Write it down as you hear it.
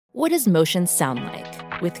What does motion sound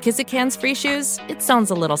like? With Kizik Hands Free Shoes, it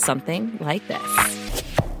sounds a little something like this.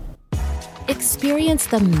 Experience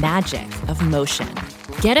the magic of motion.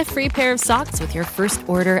 Get a free pair of socks with your first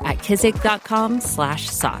order at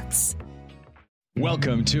kizik.com/socks.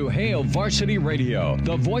 Welcome to Hail Varsity Radio,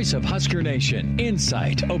 the voice of Husker Nation.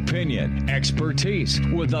 Insight, opinion, expertise,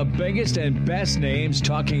 with the biggest and best names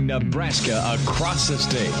talking Nebraska across the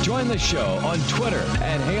state. Join the show on Twitter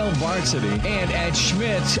at Hail Varsity and at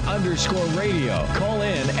Schmitz_radio. Call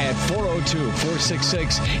in at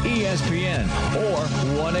 402-466-ESPN or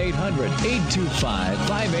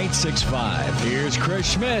 1-800-825-5865. Here's Chris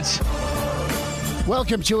Schmitz.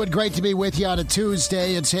 Welcome to it. Great to be with you on a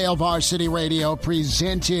Tuesday. It's Hail Varsity Radio,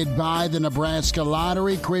 presented by the Nebraska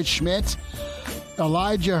Lottery. Chris Schmidt,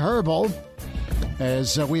 Elijah Herbal,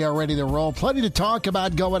 as we are ready to roll. Plenty to talk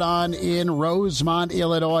about going on in Rosemont,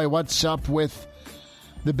 Illinois. What's up with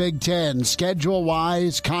the Big Ten?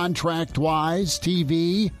 Schedule-wise, contract-wise,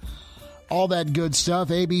 TV, all that good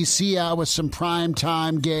stuff. ABC out with some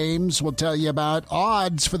primetime games. We'll tell you about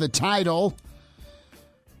odds for the title.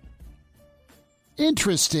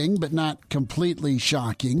 Interesting, but not completely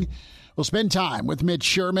shocking. We'll spend time with Mitch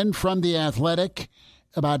Sherman from The Athletic.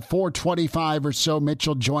 About 4:25 or so, Mitch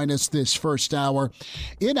will join us this first hour.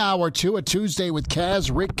 In hour two, a Tuesday with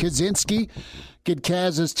Kaz, Rick Kaczynski. Get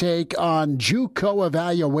Kaz's take on JUCO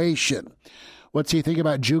evaluation. What's he think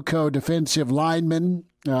about JUCO defensive linemen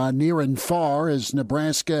near and far? Is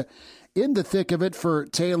Nebraska in the thick of it for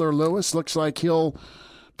Taylor Lewis? Looks like he'll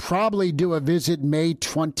probably do a visit May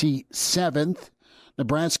 27th.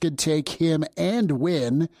 Nebraska take him and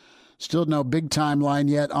Wynn. Still no big timeline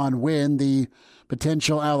yet on Wynn, the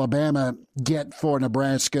potential Alabama get for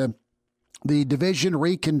Nebraska. The division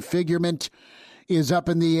reconfigurement is up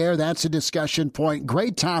in the air. That's a discussion point.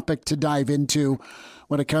 Great topic to dive into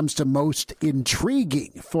when it comes to most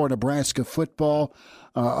intriguing for Nebraska football.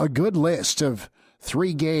 A good list of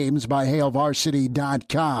 3 games by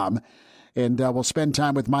HailVarsity.com. And we'll spend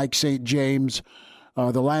time with Mike St. James.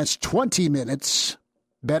 The last 20 minutes,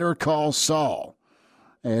 Better Call Saul.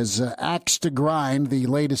 As Axe to Grind, the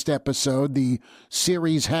latest episode, the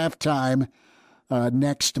series halftime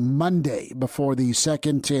next Monday before the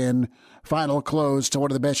second and final close to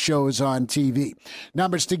one of the best shows on TV.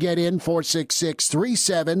 Numbers to get in,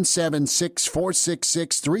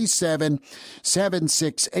 466-3776,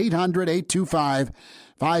 466-3776,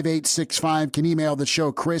 800-825-5865. Can email the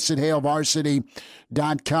show, Chris at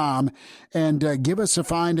HailVarsity.com. And give us a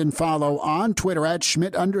find and follow on Twitter at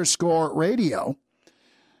Schmidt_radio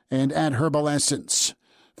and at Herbal Essence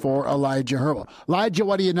for Elijah Herbal. Elijah,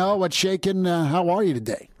 what do you know? What's shaking? How are you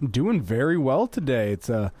today? Doing very well today. It's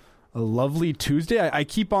a lovely Tuesday. I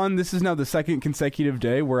keep on, this is now the second consecutive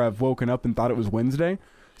day where I've woken up and thought it was Wednesday.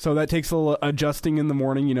 So that takes a little adjusting in the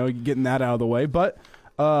morning, getting that out of the way. But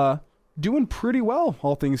doing pretty well,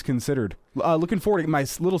 all things considered. Looking forward to my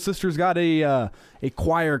little sister's got a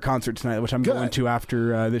choir concert tonight, which I'm going to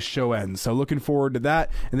after this show ends. So looking forward to that.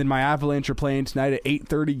 And then my Avalanche are playing tonight at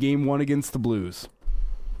 8:30, game 1 against the Blues.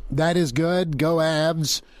 That is good. Go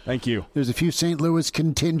Avs. Thank you. There's a few St. Louis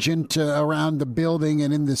contingent around the building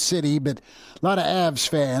and in the city, but a lot of Avs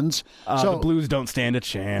fans. The Blues don't stand a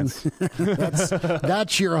chance.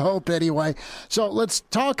 That's your hope anyway. So let's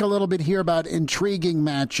talk a little bit here about intriguing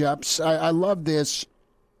matchups. I love this.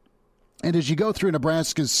 And as you go through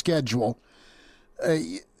Nebraska's schedule,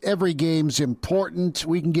 every game's important.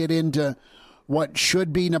 We can get into what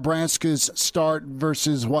should be Nebraska's start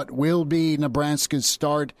versus what will be Nebraska's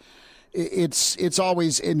start. It's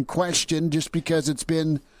always in question just because it's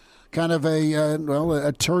been kind of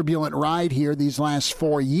a turbulent ride here these last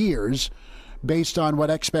 4 years based on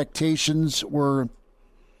what expectations were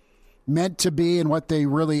meant to be and what they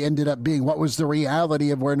really ended up being. What was the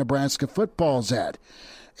reality of where Nebraska football's at?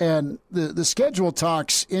 And the schedule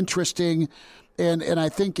talk's interesting. And I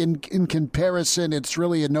think in comparison, it's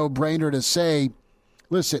really a no-brainer to say,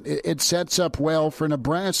 listen, it sets up well for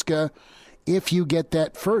Nebraska if you get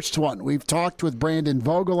that first one. We've talked with Brandon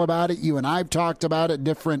Vogel about it. You and I have talked about it.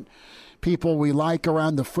 Different people we like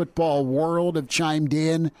around the football world have chimed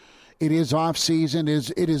in. It is off-season.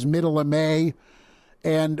 It is middle of May.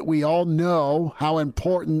 And we all know how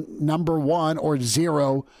important number 1 or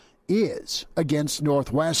 0 is against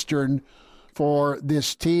Northwestern for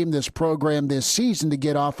this team, this program, this season to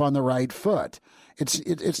get off on the right foot.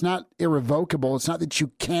 It's not irrevocable. It's not that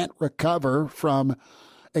you can't recover from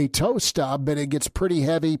a toe stub, but it gets pretty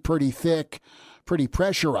heavy, pretty thick, pretty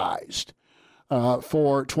pressurized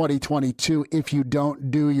for 2022 if you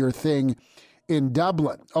don't do your thing in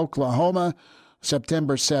Dublin. Oklahoma,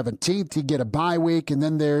 September 17th, you get a bye week, and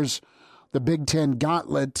then there's the Big Ten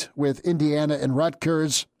gauntlet with Indiana and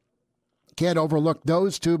Rutgers. Can't overlook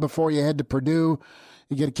those two before you head to Purdue.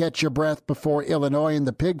 You got to catch your breath before Illinois and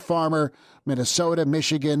the Pig Farmer, Minnesota,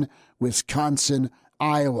 Michigan, Wisconsin,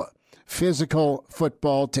 Iowa. Physical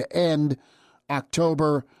football to end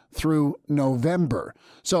October through November.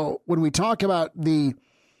 So when we talk about the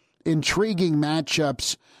intriguing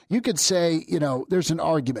matchups, you could say, there's an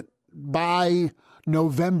argument. By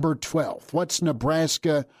November 12th, what's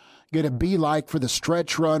Nebraska going to be like for the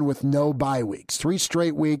stretch run with no bye weeks? 3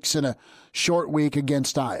 straight weeks and a short week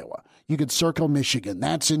against Iowa. You could circle Michigan.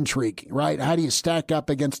 That's intriguing, right? How do you stack up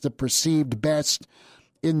against the perceived best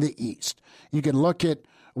in the East? You can look at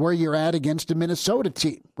where you're at against a Minnesota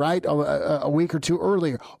team, right? A week or two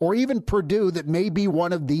earlier. Or even Purdue, that may be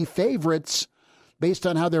one of the favorites based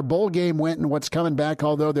on how their bowl game went and what's coming back,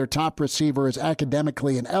 although their top receiver is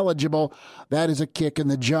academically ineligible. That is a kick in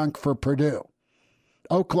the junk for Purdue.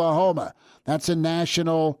 Oklahoma, that's a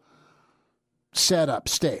national setup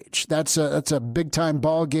stage. That's a big-time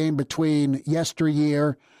ball game between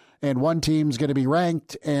yesteryear, and one team's going to be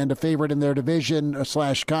ranked and a favorite in their division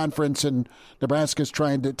 / conference, and Nebraska's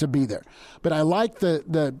trying to be there. But I like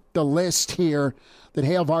the list here that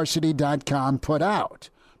HailVarsity.com put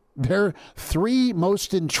out. Their 3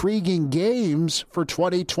 most intriguing games for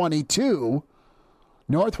 2022.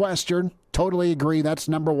 Northwestern, totally agree, that's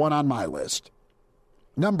number 1 on my list.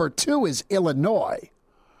 Number 2 is Illinois.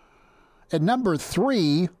 And number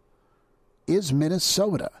 3 is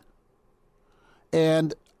Minnesota.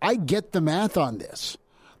 And I get the math on this.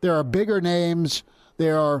 There are bigger names.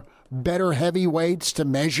 There are better heavyweights to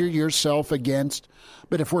measure yourself against.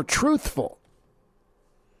 But if we're truthful,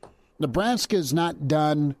 Nebraska's not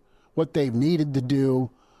done what they've needed to do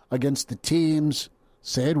against the teams,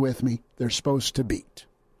 say it with me, they're supposed to beat.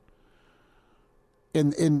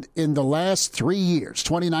 In the last 3 years,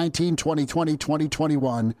 2019, 2020,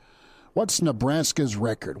 2021, what's Nebraska's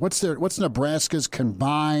record? What's Nebraska's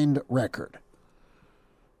combined record?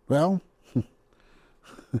 Well,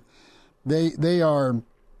 they are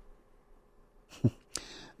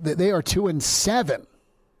 2-7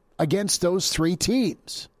 against those 3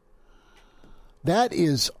 teams. That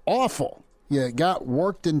is awful. You got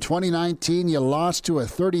worked in 2019. You lost to a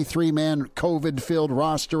 33-man COVID-filled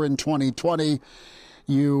roster in 2020.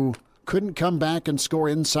 You couldn't come back and score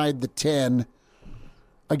inside the 10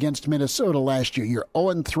 against Minnesota last year. You're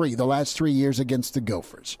 0-3 the last 3 years against the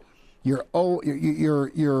Gophers. You're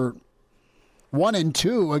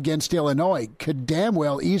 1-2 against Illinois. Could damn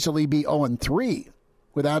well easily be 0-3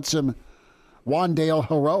 without some Wandale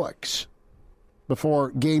heroics before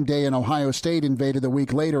game day in Ohio State invaded a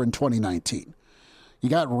week later in 2019. You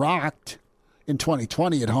got rocked in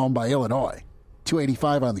 2020 at home by Illinois,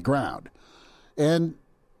 285 on the ground. And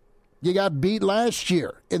you got beat last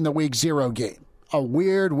year in the Week 0 game. A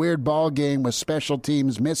weird ball game with special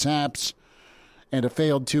teams mishaps and a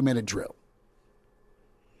failed 2-minute drill.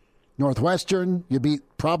 Northwestern, you beat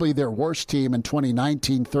probably their worst team in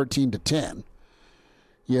 2019, 13-10.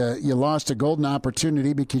 You lost a golden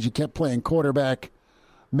opportunity because you kept playing quarterback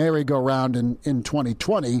merry-go-round in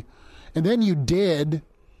 2020. And then you did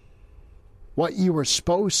what you were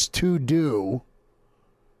supposed to do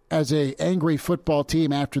as a angry football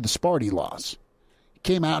team after the Sparty loss. You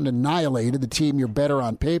came out and annihilated the team you're better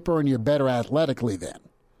on paper and you're better athletically than.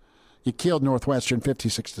 You killed Northwestern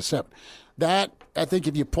 56-7. That, I think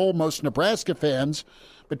if you poll most Nebraska fans,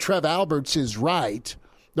 but Trev Alberts is right.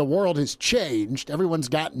 The world has changed. Everyone's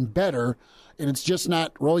gotten better, and it's just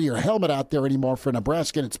not roll your helmet out there anymore for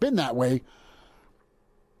Nebraska. And it's been that way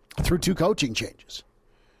through 2 coaching changes.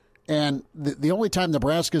 And the only time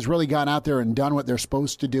Nebraska's really gone out there and done what they're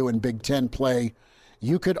supposed to do in Big Ten play,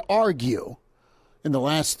 you could argue, in the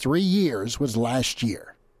last 3 years was last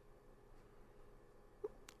year.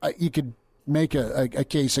 You could make a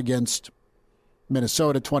case against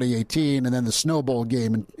Minnesota 2018 and then the Snow Bowl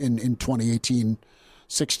game in 2018,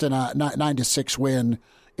 9-6 win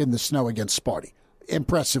in the snow against Sparty.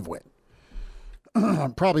 Impressive win.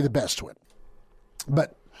 Probably the best win.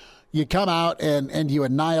 But you come out and you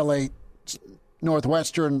annihilate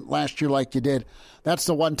Northwestern last year like you did. That's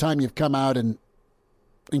the one time you've come out and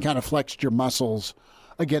kind of flexed your muscles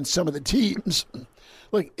against some of the teams.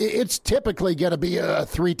 Look, it's typically going to be a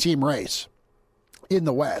 3-team race in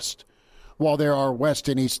the West, while there are West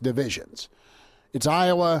and East divisions. It's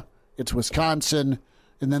Iowa, it's Wisconsin,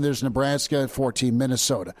 and then there's Nebraska, 4-team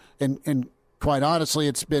Minnesota. And quite honestly,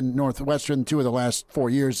 it's been Northwestern 2 of the last 4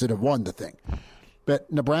 years that have won the thing.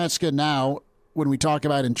 But Nebraska now, when we talk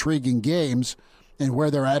about intriguing games and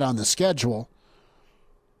where they're at on the schedule,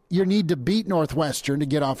 you need to beat Northwestern to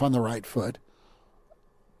get off on the right foot.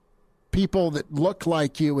 people that look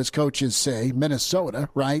like you, as coaches say, Minnesota,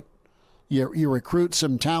 right? You recruit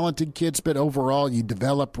some talented kids, but overall you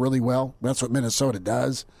develop really well. That's what Minnesota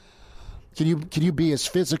does. Can you be as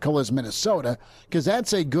physical as Minnesota? Because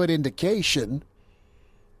that's a good indication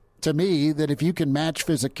to me that if you can match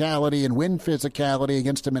physicality and win physicality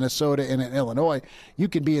against a Minnesota and an Illinois, you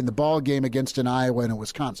can be in the ball game against an Iowa and a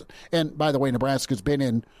Wisconsin. And by the way, Nebraska's been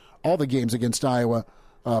in all the games against Iowa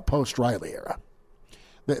post-Riley era.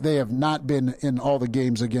 They have not been in all the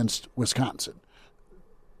games against Wisconsin.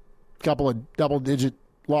 A couple of double-digit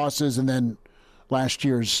losses, and then last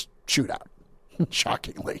year's shootout.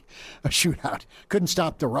 Shockingly, a shootout. Couldn't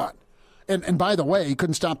stop the run. And by the way, he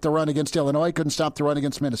couldn't stop the run against Illinois, couldn't stop the run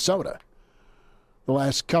against Minnesota the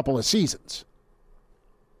last couple of seasons.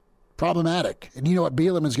 Problematic. And you know what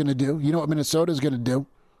Bielema is going to do? You know what Minnesota is going to do?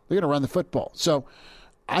 They're going to run the football. So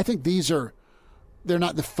I think they're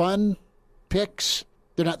not the fun picks.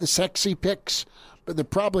 They're not the sexy picks, but they're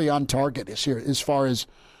probably on target this year as far as,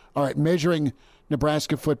 all right, measuring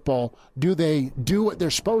Nebraska football. Do they do what they're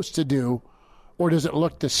supposed to do, or does it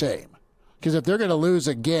look the same? Because if they're going to lose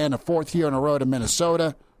again a fourth year in a row to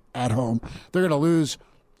Minnesota at home, they're going to lose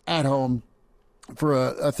at home for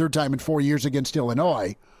a third time in 4 years against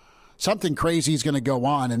Illinois, something crazy is going to go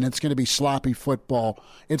on, and it's going to be sloppy football.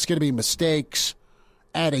 It's going to be mistakes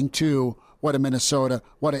adding to what a Minnesota,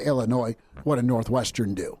 what a Illinois, what a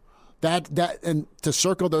Northwestern do. That and to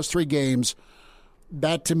circle those three games,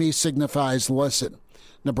 that to me signifies, listen,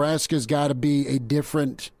 Nebraska's got to be a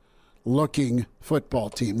different looking football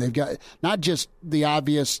team. They've got not just the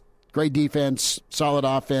obvious great defense, solid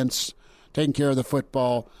offense, taking care of the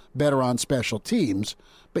football, better on special teams,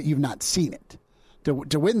 but you've not seen it.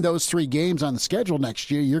 To win those three games on the schedule next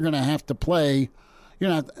year, you're going to have to play,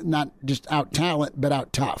 you're not just out talent, but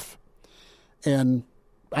out tough. And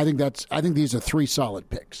I think these are three solid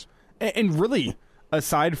picks. And really,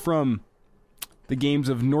 aside from the games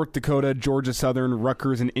of North Dakota, Georgia Southern,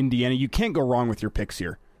 Rutgers, and Indiana, you can't go wrong with your picks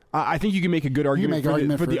here. I think you can make a good argument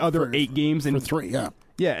for the other 8 games. And for 3, yeah.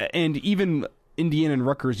 Yeah, and even Indiana and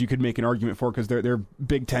Rutgers you could make an argument for because they're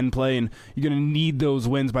Big Ten play, and you're going to need those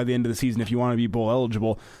wins by the end of the season if you want to be bowl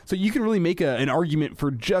eligible. So you can really make an argument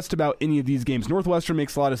for just about any of these games. Northwestern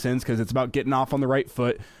makes a lot of sense because it's about getting off on the right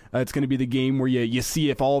foot. It's going to be the game where you see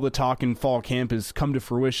if all the talk in fall camp has come to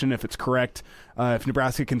fruition, if it's correct, if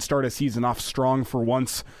Nebraska can start a season off strong for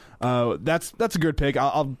once. That's a good pick.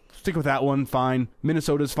 I'll stick with that one. Fine.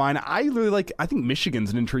 Minnesota's fine. I think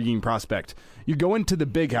Michigan's an intriguing prospect. You go into the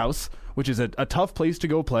Big House, which is a tough place to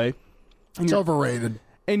go play. It's overrated.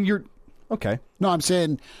 And you're okay. No, I'm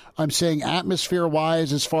saying atmosphere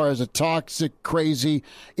wise, as far as a toxic, crazy,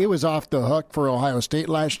 it was off the hook for Ohio State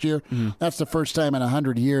last year. Mm-hmm. That's the first time in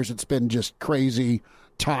 100 years it's been just crazy,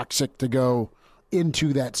 toxic to go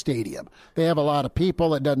into that stadium. They have a lot of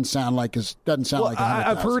people. It doesn't sound like 100,000.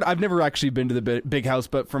 I've heard. I've never actually been to the Big House,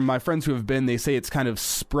 but from my friends who have been, they say it's kind of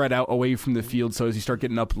spread out away from the field. So as you start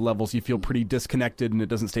getting up levels, you feel pretty disconnected, and it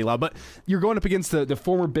doesn't stay loud. But you're going up against the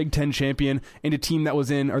former Big Ten champion and a team that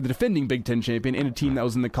was or the defending Big Ten champion and a team that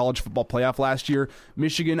was in the college football playoff last year.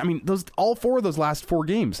 Michigan. I mean, all 4 of those last 4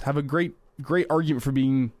 games have a great argument for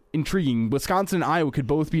being intriguing. Wisconsin and Iowa could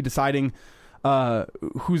both be deciding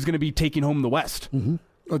who's going to be taking home the West. Mm-hmm.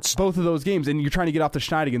 It's both of those games, and you're trying to get off the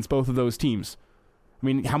schneid against both of those teams. I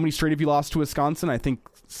mean, how many straight have you lost to Wisconsin? I think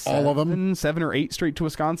all of them. 7 or 8 straight to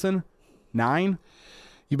Wisconsin. 9.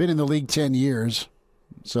 You've been in the league 10 years,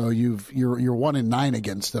 so you're 1-9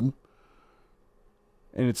 against them.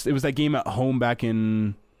 And it was that game at home back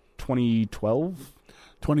in 2012.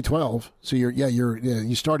 2012. So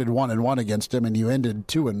you started 1-1 against them, and you ended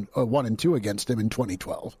 1-2 against them in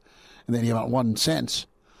 2012. And then you haven't won since.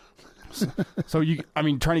 So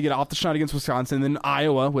trying to get off the schneid against Wisconsin, and then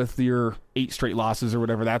Iowa with your 8 straight losses or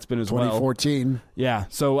whatever that's been as 2014. Well. Yeah,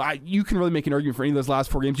 so you can really make an argument for any of those last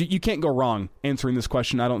 4 games. You can't go wrong answering this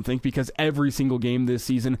question, I don't think, because every single game this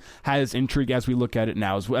season has intrigue as we look at it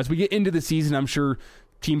now. As we get into the season, I'm sure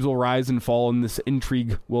teams will rise and fall, and this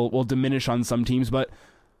intrigue will diminish on some teams, but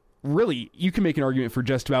really, you can make an argument for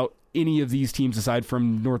just about any of these teams aside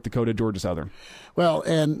from North Dakota, Georgia Southern. Well,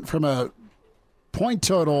 and from a point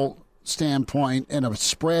total standpoint and a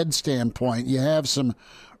spread standpoint, you have some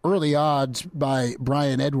early odds by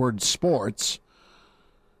Brian Edwards Sports.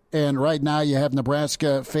 And right now you have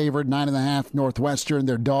Nebraska favored 9.5 Northwestern.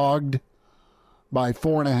 They're dogged by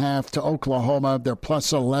 4.5 to Oklahoma. They're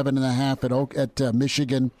plus 11.5 at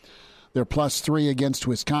Michigan. They're plus 3 against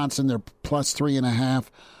Wisconsin. They're plus 3.5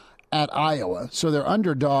 at Iowa. So they're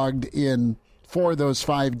underdogged in 4 of those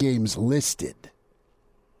 5 games listed.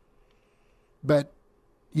 But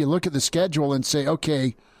you look at the schedule and say,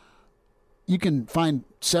 okay, you can find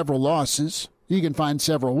several losses. You can find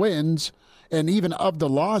several wins. And even of the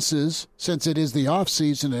losses, since it is the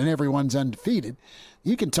offseason and everyone's undefeated,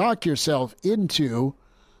 you can talk yourself into,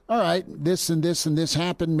 all right, this and this and this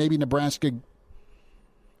happened. Maybe Nebraska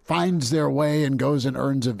finds their way and goes and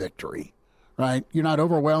earns a victory, right? You're not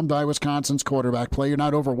overwhelmed by Wisconsin's quarterback play. You're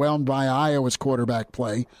not overwhelmed by Iowa's quarterback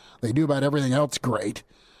play. They do about everything else great,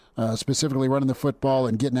 specifically running the football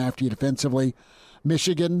and getting after you defensively.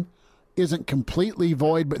 Michigan isn't completely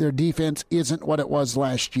void, but their defense isn't what it was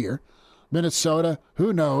last year. Minnesota,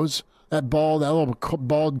 who knows? That little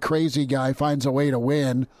bald, crazy guy finds a way to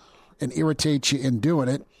win and irritates you in doing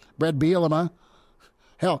it. Brett Bielema,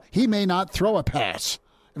 hell, he may not throw a pass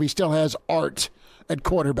if he still has Art at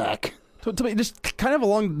quarterback. So just kind of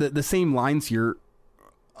along the same lines here,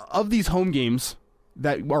 of these home games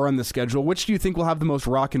that are on the schedule, which do you think will have the most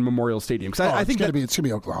rock in Memorial Stadium? Because I think it's gonna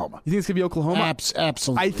be Oklahoma. You think it's gonna be Oklahoma?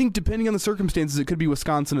 Absolutely. I think depending on the circumstances, it could be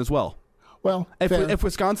Wisconsin as well. Well, if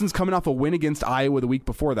Wisconsin's coming off a win against Iowa the week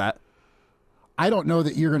before that, I don't know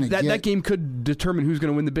that you're going to get... That game could determine who's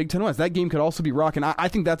going to win the Big Ten West. That game could also be rocking. I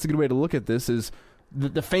think that's a good way to look at this is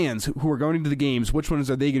the fans who are going into the games, which ones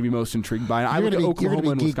are they going to be most intrigued by? And I look at Oklahoma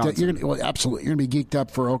and Wisconsin. Absolutely. You're going to be geeked up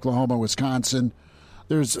for Oklahoma, Wisconsin.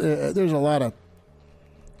 There's a lot of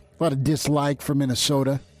dislike for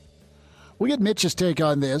Minnesota. We'll get Mitch's take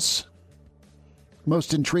on this.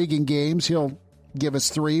 Most intriguing games. He'll give us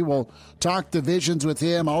 3. We'll talk divisions with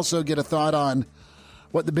him. Also get a thought on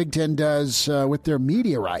what the Big Ten does with their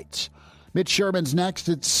media rights. Mitch Sherman's next.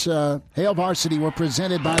 It's Hail Varsity. We're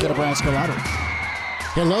presented by the Nebraska Lottery.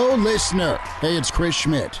 Hello, listener. Hey, it's Chris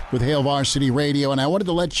Schmidt with Hail Varsity Radio, and I wanted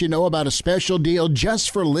to let you know about a special deal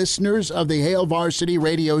just for listeners of the Hail Varsity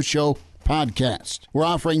Radio Show podcast. We're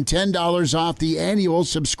offering $10 off the annual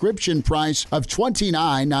subscription price of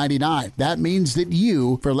 $29.99. That means that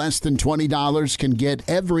you, for less than $20, can get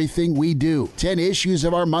everything we do. 10 issues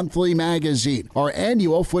of our monthly magazine, our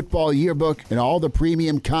annual football yearbook, and all the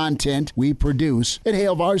premium content we produce at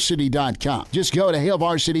HailVarsity.com. Just go to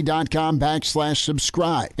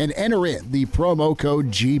HailVarsity.com/subscribe and enter in the promo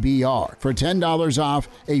code GBR for $10 off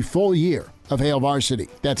a full year of Hail Varsity.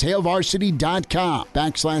 That's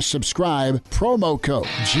HailVarsity.com/subscribe, promo code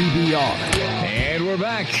GBR. And we're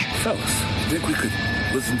back. Fellas, think we could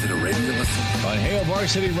listen to the radio on Hail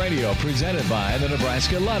Varsity Radio, presented by the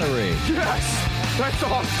Nebraska Lottery. Yes! That's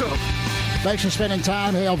awesome! Thanks for spending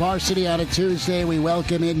time, Hail Varsity, on a Tuesday. We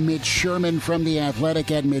welcome in Mitch Sherman from The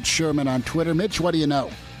Athletic at Mitch Sherman on Twitter. Mitch, what do you know?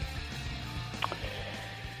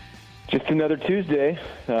 Just another Tuesday.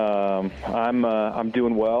 I'm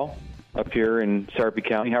doing well up here in Sarpy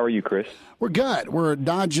County. How are you, Chris? We're good. We're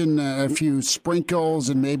dodging a few sprinkles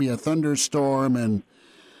and maybe a thunderstorm and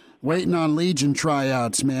waiting on Legion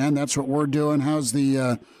tryouts, man. That's what we're doing. How's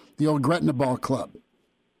the old Gretna Ball Club?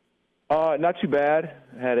 Not too bad.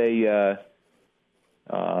 Had a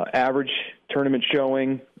average tournament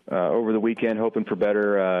showing over the weekend, hoping for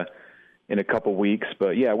better in a couple weeks.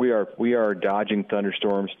 But yeah, we are dodging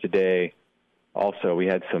thunderstorms today. Also, we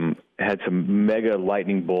had some mega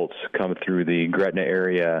lightning bolts come through the Gretna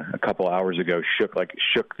area a couple hours ago. Shook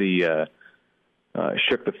the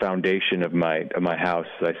foundation of my house.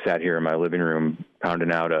 I sat here in my living room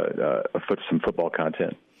pounding out some football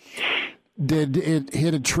content. Did it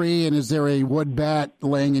hit a tree, and is there a wood bat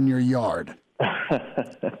laying in your yard?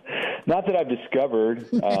 Not that I've discovered.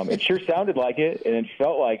 It sure sounded like it, and it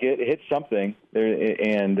felt like it hit something.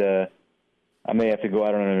 And I may have to go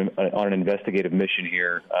out on an investigative mission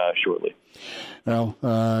here shortly. Well,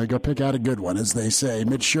 go pick out a good one, as they say.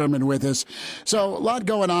 Mitch Sherman with us. So a lot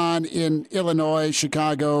going on in Illinois,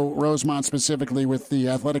 Chicago, Rosemont specifically, with the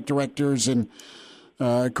athletic directors and,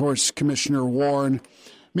 of course, Commissioner Warren.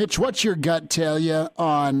 Mitch, what's your gut tell you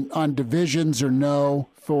on divisions or no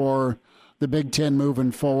for the Big Ten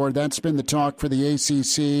moving forward? That's been the talk for the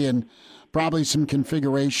ACC, and probably some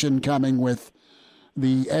configuration coming with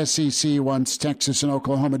the SEC once Texas and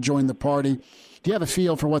Oklahoma join the party. Do you have a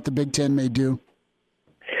feel for what the Big Ten may do?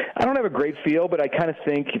 I don't have a great feel, but I kind of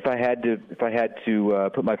think if I had to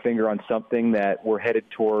put my finger on something, that we're headed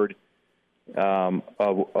toward a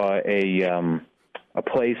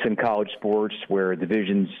place in college sports where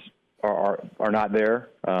divisions are not there.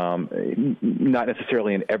 Not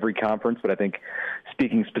necessarily in every conference, but I think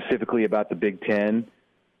speaking specifically about the Big Ten.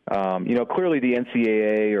 Clearly the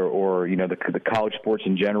NCAA or the college sports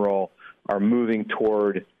in general are moving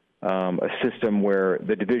toward a system where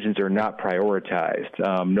the divisions are not prioritized.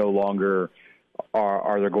 No longer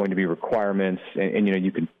are there going to be requirements, and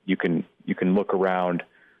you can look around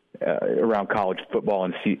college football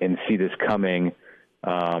and see this coming.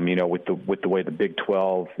 with the way the Big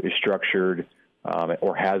 12 is structured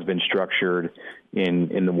or has been structured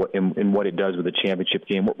in what it does with the championship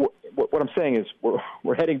game. What I'm saying is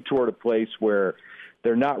we're heading toward a place where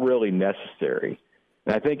they're not really necessary.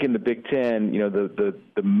 And I think in the Big Ten,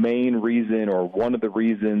 the main reason, or one of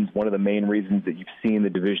the main reasons that you've seen the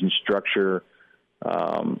division structure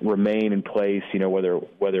remain in place, whether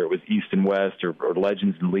it was East and West or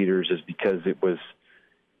Legends and Leaders, is because it was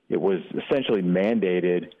essentially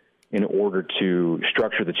mandated in order to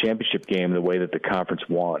structure the championship game the way that the conference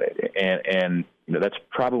wanted. And that's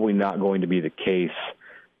probably not going to be the case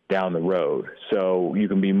down the road. So you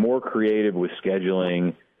can be more creative with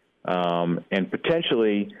scheduling and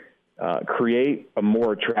potentially create a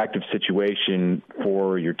more attractive situation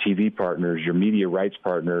for your TV partners, your media rights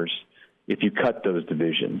partners, if you cut those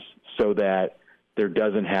divisions, so that there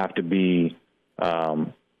doesn't have to be,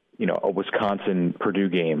 a Wisconsin-Purdue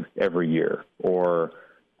game every year, or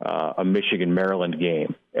a Michigan-Maryland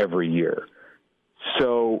game every year.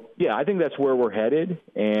 So, yeah, I think that's where we're headed,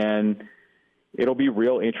 and it'll be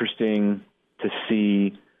real interesting to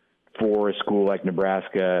see for a school like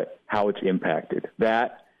Nebraska how it's impacted.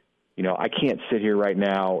 That, I can't sit here right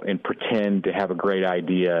now and pretend to have a great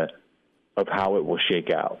idea of how it will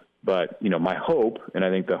shake out. But, my hope, and I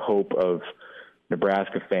think the hope of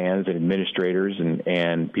Nebraska fans and administrators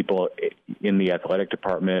and people in the athletic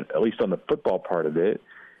department, at least on the football part of it,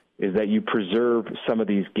 is that you preserve some of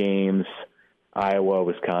these games, Iowa,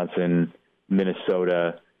 Wisconsin,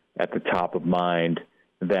 Minnesota, at the top of mind,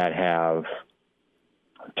 that have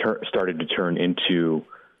started to turn into,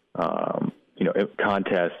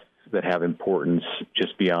 contests that have importance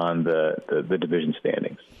just beyond the division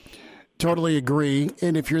standings. Totally agree.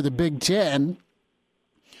 And if you're the Big Ten,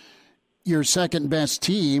 your second best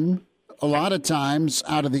team, a lot of times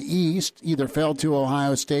out of the East, either fell to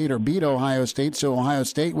Ohio State or beat Ohio State, so Ohio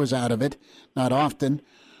State was out of it, not often.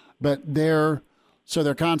 But their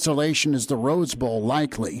consolation is the Rose Bowl,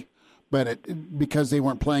 likely. But because they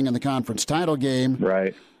weren't playing in the conference title game,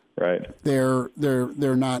 right, they're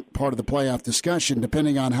not part of the playoff discussion.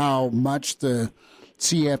 Depending on how much the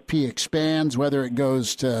CFP expands, whether it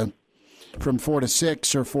goes to from 4 to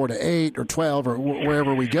 6 or 4 to 8 or 12 or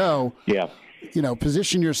wherever we go. Yeah.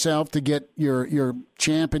 Position yourself to get your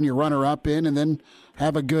champ and your runner-up in, and then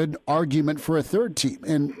have a good argument for a third team.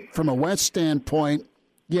 And from a West standpoint,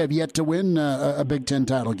 you have yet to win a Big Ten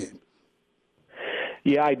title game.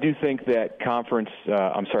 Yeah, I do think that college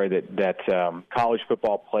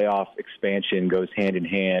football playoff expansion goes hand in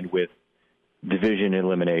hand with division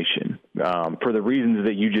elimination for the reasons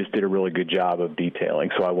that you just did a really good job of detailing.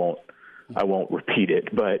 So I won't repeat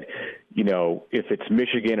it. But, if it's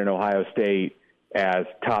Michigan and Ohio State as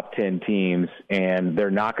top 10 teams, and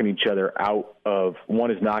they're knocking each other out of –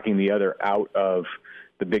 one is knocking the other out of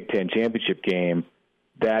the Big Ten championship game,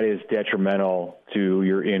 that is detrimental to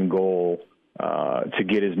your end goal to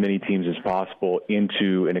get as many teams as possible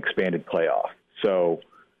into an expanded playoff. So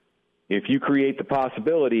if you create the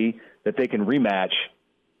possibility that they can rematch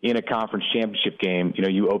in a conference championship game,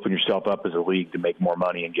 you open yourself up as a league to make more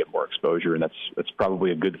money and get more exposure, and that's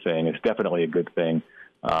probably a good thing. It's definitely a good thing,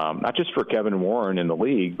 not just for Kevin Warren and the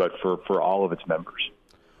league, but for all of its members.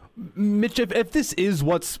 Mitch, if this is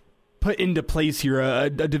what's put into place here, a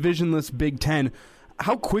divisionless Big Ten,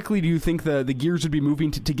 how quickly do you think the gears would be moving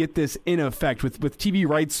to get this in effect with TV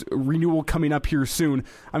rights renewal coming up here soon?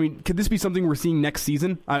 I mean, could this be something we're seeing next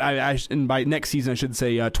season? And by next season, I should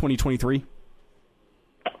say 2023.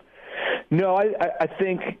 No, I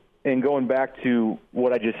think, and going back to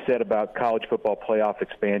what I just said about college football playoff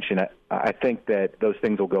expansion, I think that those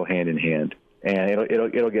things will go hand in hand, and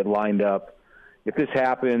it'll get lined up. If this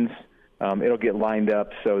happens, it'll get lined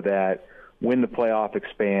up so that when the playoff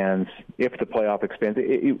expands, if the playoff expands,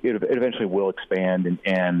 it eventually will expand,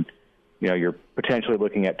 and you're potentially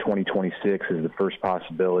looking at 2026 as the first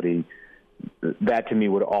possibility. That to me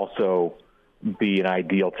would also be an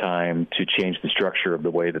ideal time to change the structure of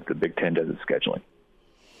the way that the Big Ten does its scheduling.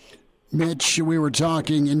 Mitch, we were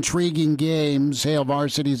talking intriguing games. Hail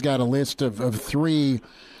Varsity's got a list of 3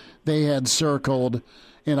 they had circled,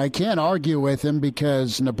 and I can't argue with him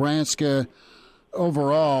because Nebraska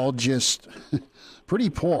overall just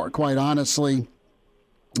pretty poor, quite honestly.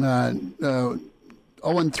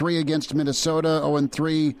 0-3 against Minnesota,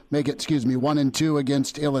 1-2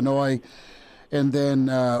 against Illinois, and then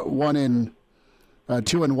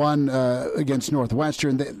 2-1 against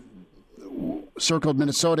Northwestern. They circled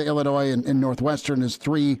Minnesota, Illinois, and Northwestern as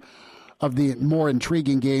 3 of the more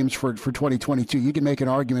intriguing games for 2022. You can make an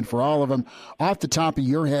argument for all of them. Off the top of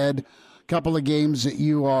your head, a couple of games that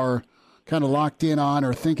you are kind of locked in on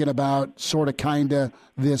or thinking about sort of kind of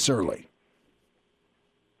this early?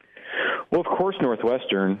 Well, of course,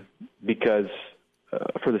 Northwestern, because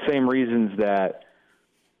for the same reasons that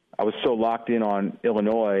I was so locked in on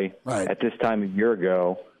Illinois at this time a year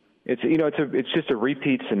ago. It's just a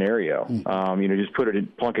repeat scenario. Just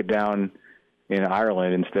plunk it down in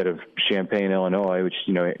Ireland instead of Champaign, Illinois, which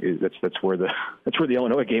that's where the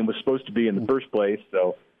Illinois game was supposed to be in the first place.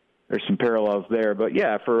 So there's some parallels there. But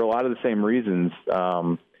yeah, for a lot of the same reasons,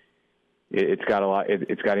 it's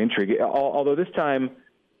got intrigue. Although this time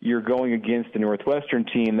you're going against the Northwestern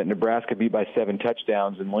team that Nebraska beat by 7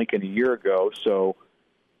 touchdowns in Lincoln a year ago. So,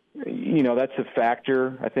 that's a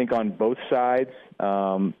factor, I think, on both sides.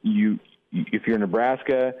 If you're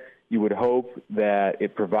Nebraska, you would hope that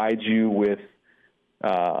it provides you with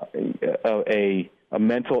a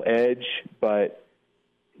mental edge, but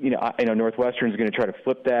Northwestern is going to try to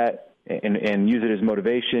flip that and use it as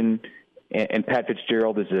motivation. And Pat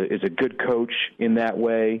Fitzgerald is a good coach in that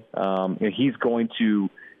way. He's going to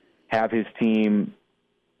have his team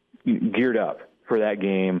geared up for that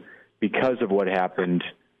game because of what happened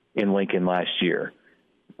in Lincoln last year.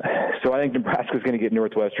 So I think Nebraska's going to get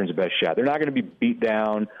Northwestern's best shot. They're not going to be beat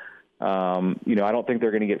down. I don't think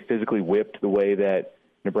they're going to get physically whipped the way that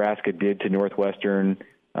Nebraska did to Northwestern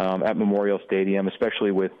at Memorial Stadium,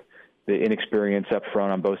 especially with the inexperience up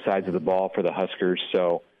front on both sides of the ball for the Huskers.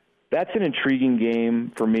 So that's an intriguing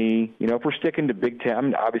game for me. If we're sticking to Big Ten,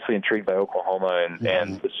 I'm obviously intrigued by Oklahoma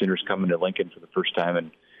and the Sooners coming to Lincoln for the first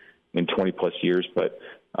time in 20-plus years. But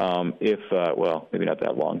maybe not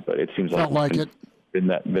that long, but it seems like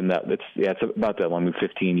it's about that long,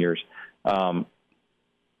 15 years. I'm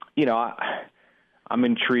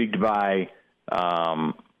intrigued by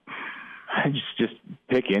just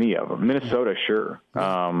pick any of them. Minnesota, sure.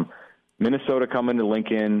 Minnesota coming to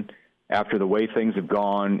Lincoln after the way things have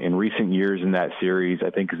gone in recent years in that series, I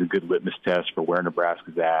think is a good litmus test for where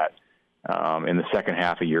Nebraska's at in the second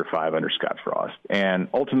half of year 5 under Scott Frost. And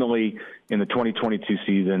ultimately, in the 2022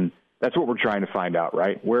 season, that's what we're trying to find out,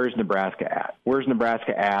 right? Where is Nebraska at? Where's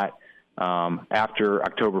Nebraska at after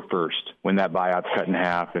October 1st when that buyout's cut in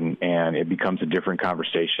half and it becomes a different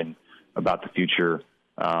conversation about the future,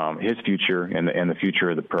 his future and the future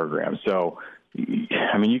of the program. So,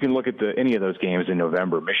 you can look at any of those games in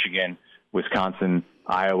November, Michigan, Wisconsin,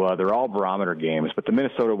 Iowa, they're all barometer games, but the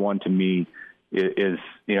Minnesota one to me is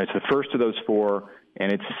it's the first of those 4,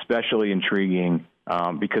 and it's especially intriguing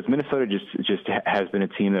because Minnesota just has been a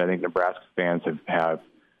team that I think Nebraska fans have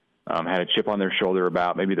had a chip on their shoulder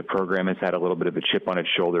about. Maybe the program has had a little bit of a chip on its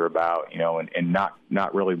shoulder about, and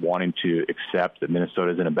not really wanting to accept that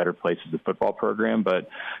Minnesota is in a better place as a football program, but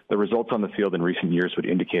the results on the field in recent years would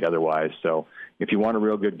indicate otherwise. So if you want a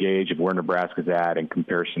real good gauge of where Nebraska's at in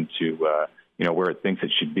comparison to, where it thinks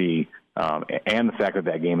it should be, and the fact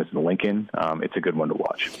that game is in Lincoln, it's a good one to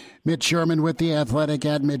watch. Mitch Sherman with The Athletic,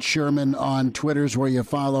 at Mitch Sherman on Twitter's where you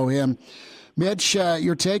follow him. Mitch,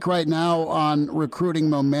 your take right now on recruiting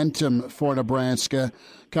momentum for Nebraska.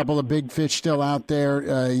 A couple of big fish still out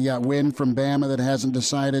there. You got Wynn from Bama that hasn't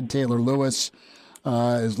decided. Taylor Lewis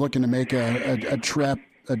is looking to make a trek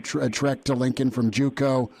to Lincoln from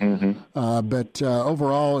JUCO. Mm-hmm. But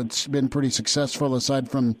overall, it's been pretty successful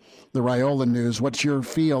aside from the Raiola news. What's your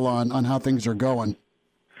feel on how things are going?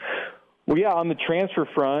 Well, yeah, on the transfer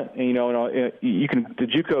front, you can the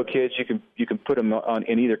JUCO kids, you can put them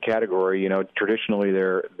in either category. Traditionally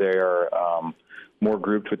they're more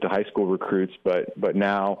grouped with the high school recruits, but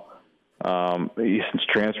now since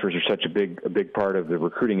transfers are such a big part of the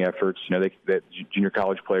recruiting efforts, that junior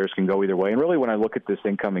college players can go either way. And really, when I look at this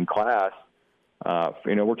incoming class,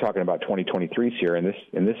 we're talking about 2023s here in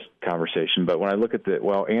this conversation. But when I look at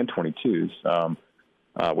and 22s.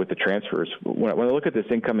 With the transfers, when I look at this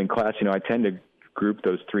incoming class, I tend to group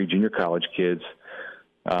those 3 junior college kids,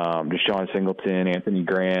 Deshaun Singleton, Anthony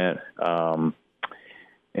Grant, and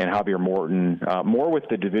Javier Morton, more with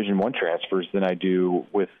the Division I transfers than I do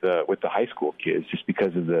with the high school kids, just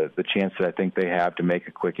because of the chance that I think they have to make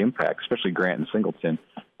a quick impact, especially Grant and Singleton,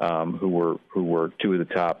 who were 2 of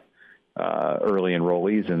the top early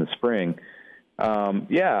enrollees in the spring.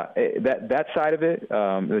 That side of it,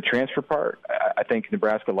 the transfer part, I think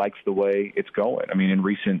Nebraska likes the way it's going. In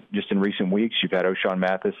recent weeks, you've had O'Shawn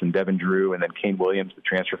Mathis and Devin Drew, and then Kane Williams, the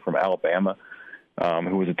transfer from Alabama,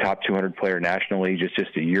 who was a top 200 player nationally just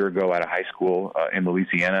a year ago out of high school in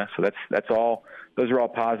Louisiana. So that's all. Those are all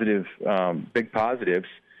positive, big positives.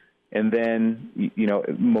 And then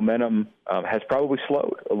momentum has probably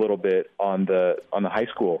slowed a little bit on the high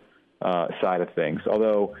school side of things.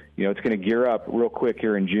 Although, it's going to gear up real quick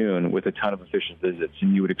here in June with a ton of official visits,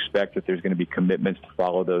 and you would expect that there's going to be commitments to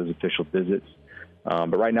follow those official visits.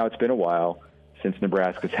 But right now it's been a while since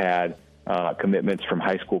Nebraska's had commitments from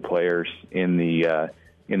high school players in the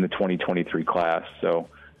 2023 class. So,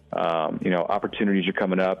 opportunities are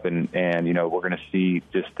coming up, and we're going to see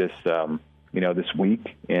just this, this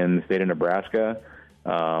week in the state of Nebraska,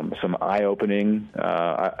 some eye-opening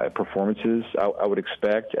performances I would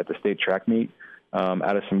expect at the state track meet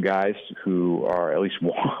out of some guys who are, at least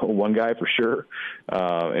one guy for sure,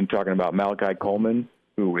 and talking about Malachi Coleman,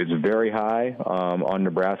 who is very high on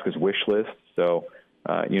Nebraska's wish list. So,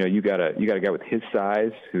 you got a guy with his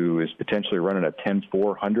size who is potentially running a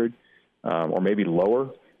 10.400 or maybe lower.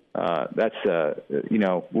 That's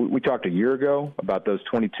we talked a year ago about those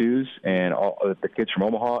 22s and all the kids from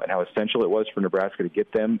Omaha and how essential it was for Nebraska to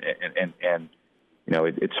get them, and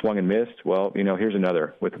it swung and missed. Well, here's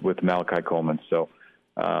another with Malachi Coleman. So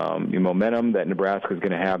the momentum that Nebraska is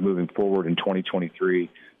going to have moving forward in 2023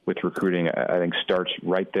 with recruiting, I think, starts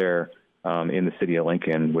right there in the city of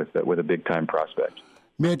Lincoln with a big time prospect.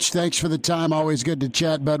 Mitch, thanks for the time. Always good to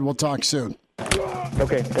chat, bud. We'll talk soon.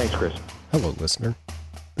 Okay, thanks, Chris. Hello, listener.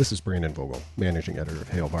 This is Brandon Vogel, managing editor of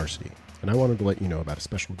Hail Varsity, and I wanted to let you know about a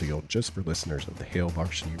special deal just for listeners of the Hail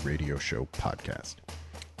Varsity Radio Show podcast.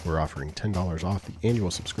 We're offering $10 off the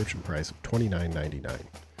annual subscription price of $29.99.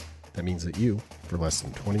 That means that you, for less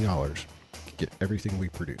than $20, can get everything we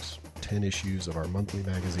produce, 10 issues of our monthly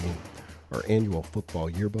magazine, our annual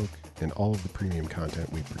football yearbook, and all of the premium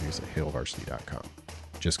content we produce at hailvarsity.com.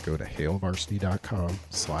 Just go to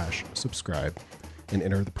hailvarsity.com/subscribe and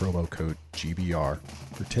enter the promo code GBR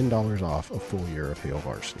for $10 off a full year of Hail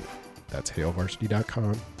Varsity. That's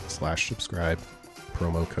hailvarsity.com/subscribe,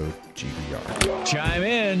 promo code GBR. Chime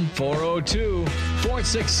in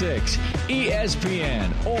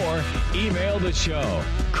 402-466-ESPN or email the show,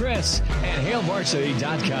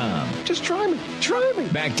 Chris@hailvarsity.com. Just try me.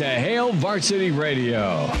 Back to Hail Varsity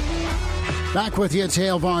Radio. Back with you, it's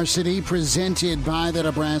Hail Varsity, presented by the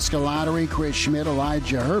Nebraska Lottery. Chris Schmidt,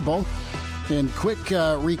 Elijah Herbal. And quick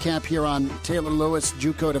recap here on Taylor Lewis,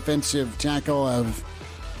 JUCO defensive tackle of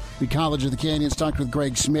the College of the Canyons. Talked with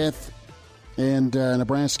Greg Smith, and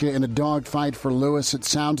Nebraska in a dogfight for Lewis. It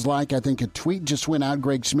sounds like, I think a tweet just went out.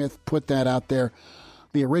 Greg Smith put that out there.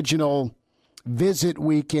 The original visit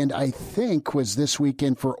weekend, I think, was this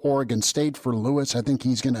weekend for Oregon State for Lewis. I think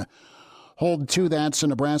he's going to hold to that. So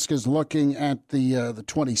Nebraska's looking at the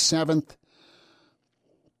 27th.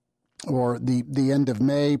 Or the end of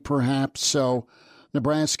May, perhaps. So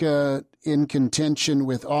Nebraska in contention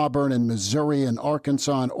with Auburn and Missouri and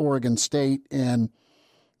Arkansas and Oregon State. And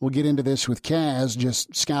we'll get into this with Kaz,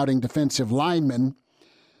 just scouting defensive linemen.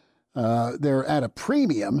 They're at a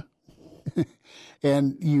premium.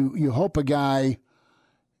 And you hope a guy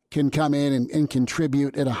can come in and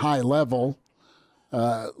contribute at a high level.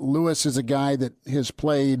 Lewis is a guy that has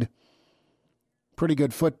played pretty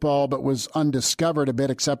good football, but was undiscovered a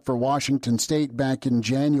bit except for Washington State back in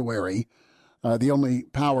January. The only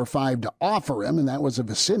Power 5 to offer him, and that was a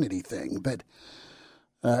vicinity thing. But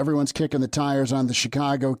everyone's kicking the tires on the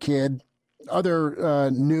Chicago kid.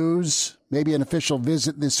 Other news, maybe an official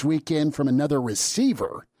visit this weekend from another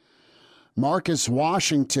receiver. Marcus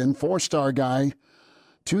Washington, 4-star guy,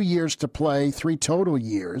 2 years to play, 3 total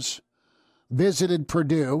years. Visited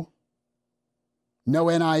Purdue. No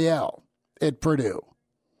NIL at Purdue.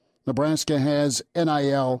 Nebraska has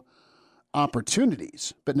NIL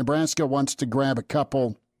opportunities, but Nebraska wants to grab a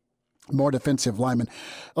couple more defensive linemen.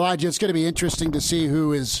 Elijah, it's going to be interesting to see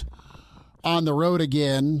who is on the road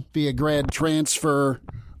again via grad transfer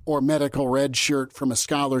or medical red shirt from a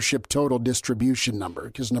scholarship total distribution number,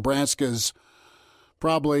 because Nebraska's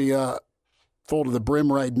probably full to the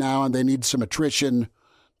brim right now, and they need some attrition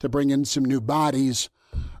to bring in some new bodies.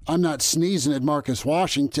 I'm not sneezing at Marcus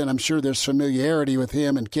Washington. I'm sure there's familiarity with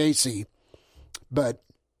him and Casey, but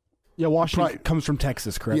yeah, Washington comes from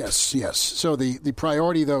Texas, correct? Yes. So the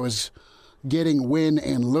priority, though, is getting Wynn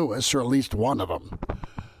and Lewis, or at least one of them.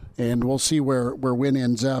 And we'll see where Wynn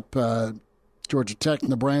ends up. Georgia Tech,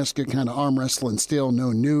 Nebraska, kind of arm wrestling still.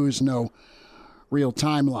 No news, no real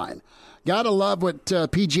timeline. Gotta love what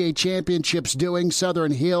PGA Championship's doing.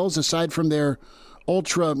 Southern Hills, aside from their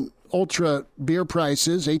ultra beer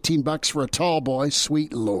prices, $18 for a tall boy.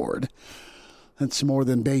 Sweet Lord. That's more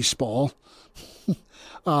than baseball.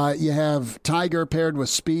 You have Tiger paired with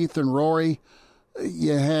Spieth and Rory.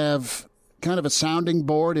 You have kind of a sounding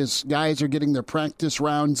board as guys are getting their practice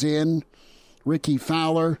rounds in. Ricky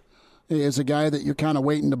Fowler is a guy that you're kind of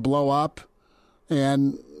waiting to blow up,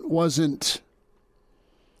 and wasn't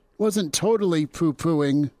totally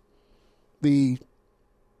poo-pooing the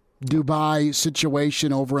Dubai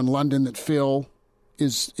situation over in London that Phil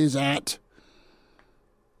is at.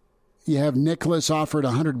 You have Nicholas offered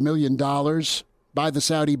 $100 million by the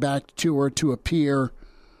Saudi-backed tour to appear.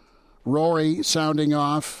 Rory sounding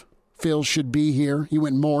off. Phil should be here. He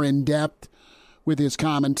went more in depth with his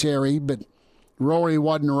commentary, but Rory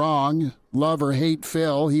wasn't wrong. Love or hate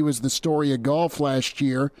Phil, he was the story of golf last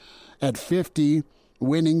year at 50,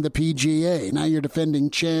 winning the PGA. Now your defending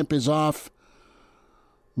champ is off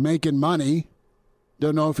making money.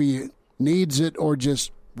 Don't know if he needs it or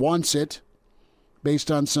just wants it based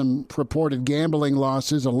on some purported gambling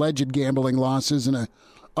losses, alleged gambling losses, and an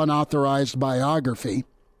unauthorized biography.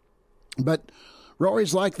 But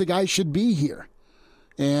Rory's like the guy should be here.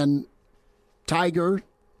 And Tiger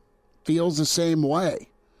feels the same way.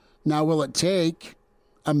 Now, will it take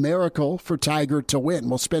a miracle for Tiger to win?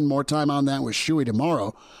 We'll spend more time on that with Shuey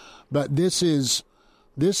tomorrow. But this is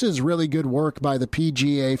really good work by the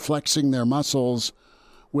PGA, flexing their muscles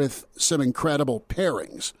with some incredible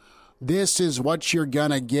pairings. This is what you're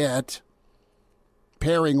going to get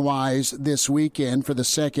pairing-wise this weekend for the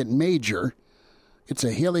second major. It's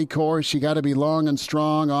a hilly course. You got to be long and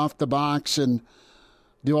strong off the box and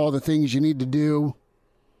do all the things you need to do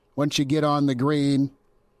once you get on the green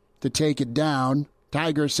to take it down.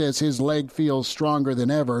 Tiger says his leg feels stronger than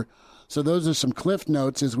ever. So those are some cliff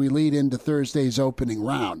notes as we lead into Thursday's opening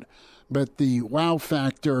round. But the wow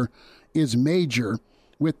factor is major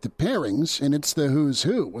with the pairings, and it's the who's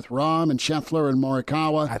who with Rahm and Scheffler and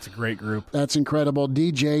Morikawa. That's a great group. That's incredible.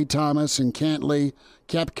 DJ, Thomas, and Cantley,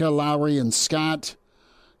 Koepka, Lowry, and Scott.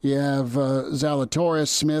 You have Zalatoris,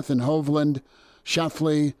 Smith, and Hovland,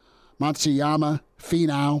 Schauffele, Matsuyama,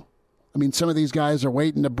 Finau. I mean, some of these guys are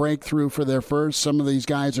waiting to break through for their first. Some of these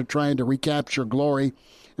guys are trying to recapture glory.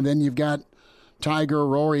 And then you've got Tiger,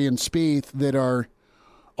 Rory, and Spieth that are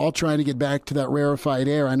all trying to get back to that rarefied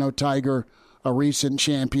air. I know Tiger, a recent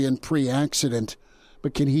champion pre-accident,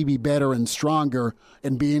 but can he be better and stronger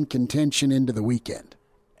and be in contention into the weekend?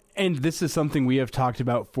 And this is something we have talked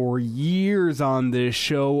about for years on this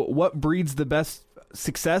show. What breeds the best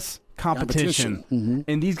success? Competition. Mm-hmm.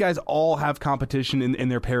 And these guys all have competition in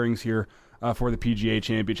their pairings here for the PGA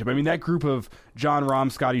Championship. I mean, that group of Jon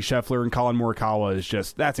Rahm, Scotty Scheffler, and Colin Morikawa is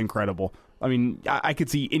just, that's incredible. I mean, I could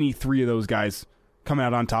see any three of those guys coming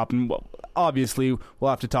out on top. And well, obviously, we'll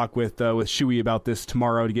have to talk with Shuey about this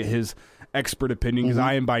tomorrow to get his expert opinion, because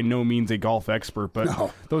I am by no means a golf expert,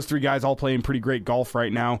 but those three guys all playing pretty great golf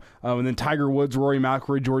right now. And then Tiger Woods, Rory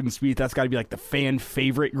McIlroy, Jordan Spieth, that's got to be like the fan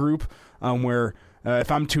favorite group where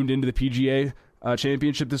if I'm tuned into the PGA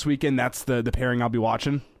Championship this weekend, that's the pairing I'll be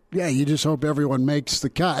watching. Yeah, you just hope everyone makes the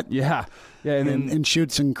cut. Yeah, and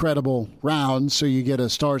shoots incredible rounds, so you get a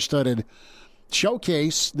star-studded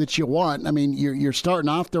showcase that you want. I mean, you're starting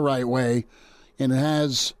off the right way, and it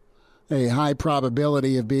has a high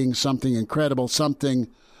probability of being something incredible, something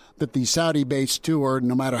that the Saudi-based tour,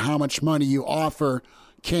 no matter how much money you offer,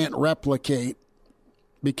 can't replicate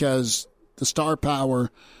because the star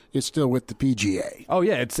power is still with the PGA. Oh,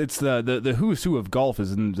 yeah, it's the who's who of golf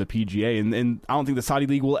is in the PGA, and I don't think the Saudi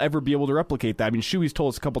League will ever be able to replicate that. I mean, Shuey's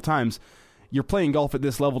told us a couple times, you're playing golf at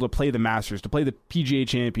this level to play the Masters, to play the PGA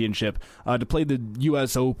Championship, to play the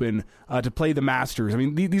U.S. Open, to play the Masters. I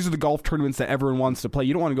mean, these are the golf tournaments that everyone wants to play.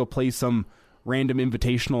 You don't want to go play some random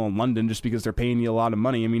invitational in London just because they're paying you a lot of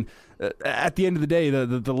money. I mean, at the end of the day,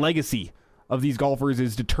 the legacy of these golfers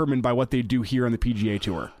is determined by what they do here on the PGA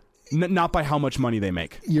Tour, not by how much money they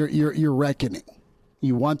make. You're reckoning.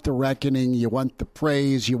 You want the reckoning. You want the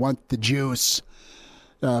praise. You want the juice.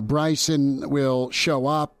 Bryson will show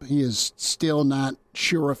up. He is still not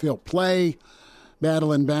sure if he'll play,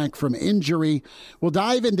 battling back from injury. We'll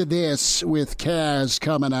dive into this with Kaz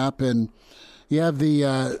coming up, and you have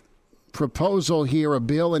the proposal here, a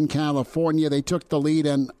bill in California. They took the lead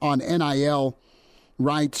on NIL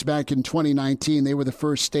rights back in 2019. They were the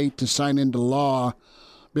first state to sign into law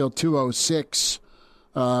Bill 206,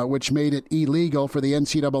 which made it illegal for the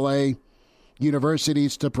NCAA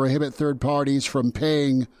universities to prohibit third parties from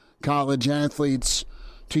paying college athletes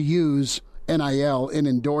to use NIL in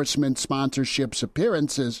endorsements, sponsorships,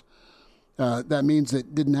 appearances. That means they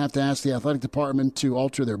didn't have to ask the athletic department to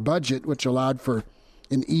alter their budget, which allowed for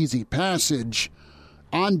an easy passage.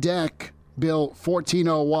 On deck, Bill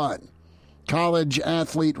 1401, college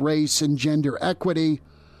athlete race and gender equity.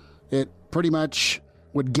 It pretty much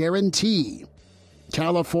would guarantee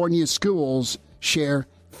California schools share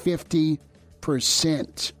 50%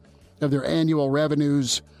 of their annual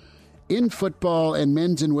revenues in football and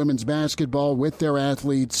men's and women's basketball with their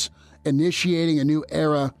athletes, initiating a new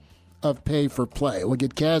era of pay for play. We'll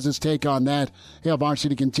get Kaz's take on that. Hail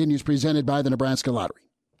Varsity continues, presented by the Nebraska Lottery.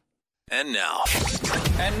 And now,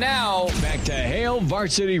 back to Hail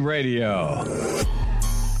Varsity Radio.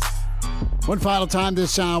 One final time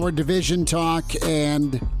this hour, division talk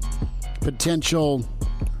and potential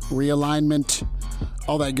realignment,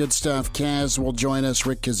 all that good stuff. Kaz will join us,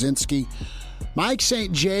 Rick Kaczynski. Mike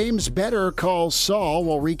St. James, Better Call Saul.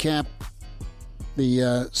 We'll recap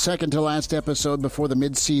the second to last episode before the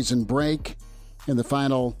midseason break and the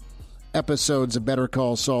final episodes of Better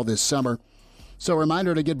Call Saul this summer. So,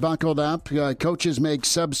 reminder to get buckled up. Coaches make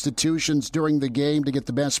substitutions during the game to get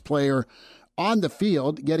the best player on the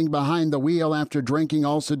field. Getting behind the wheel after drinking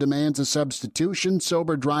also demands a substitution.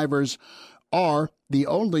 Sober drivers are the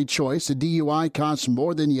only choice. A DUI costs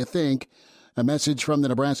more than you think. A message from the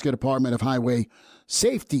Nebraska Department of Highway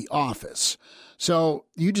Safety Office. So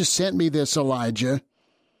you just sent me this, Elijah.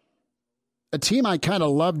 A team I kind of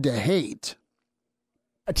love to hate.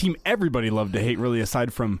 A team everybody loved to hate, really,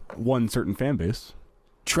 aside from one certain fan base.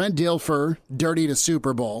 Trent Dilfer, dirty to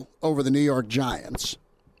Super Bowl over the New York Giants.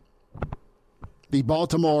 The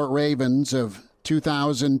Baltimore Ravens of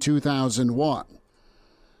 2000-2001.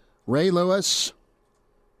 Ray Lewis,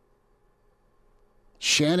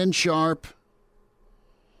 Shannon Sharpe,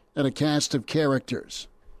 and a cast of characters.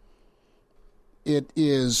 It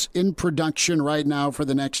is in production right now for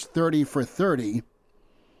the next 30 for 30.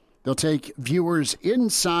 They'll take viewers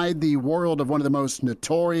inside the world of one of the most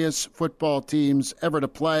notorious football teams ever to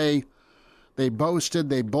play. They boasted,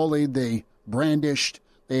 they bullied, they brandished,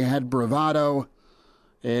 they had bravado,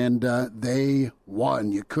 and they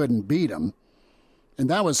won. You couldn't beat them. And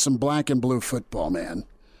that was some black and blue football, man.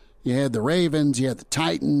 You had the Ravens, you had the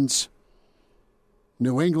Titans.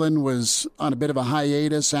 New England was on a bit of a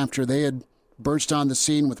hiatus after they had burst on the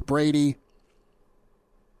scene with Brady.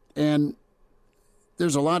 And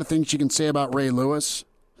there's a lot of things you can say about Ray Lewis.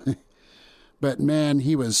 But, man,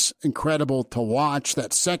 he was incredible to watch.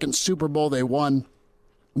 That second Super Bowl they won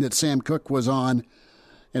that Sam Cooke was on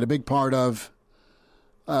and a big part of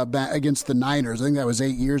against the Niners. I think that was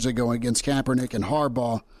 8 years ago against Kaepernick and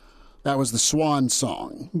Harbaugh. That was the swan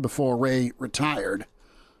song before Ray retired.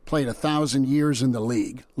 Played 1,000 years in the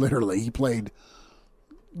league, literally. He played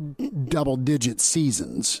double-digit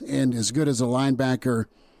seasons and as good as a linebacker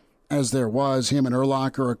as there was. Him and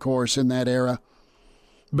Urlacher, of course, in that era.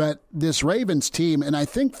 But this Ravens team, and I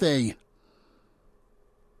think it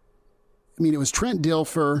was Trent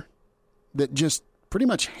Dilfer that just pretty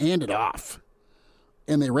much handed off.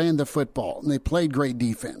 And they ran the football, and they played great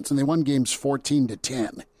defense, and they won games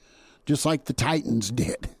 14-10, just like the Titans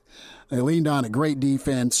did. They leaned on a great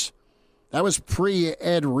defense. That was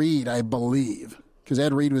pre-Ed Reed, I believe, because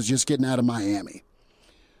Ed Reed was just getting out of Miami.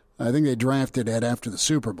 I think they drafted Ed after the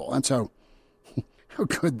Super Bowl. That's how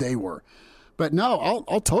good they were. But no,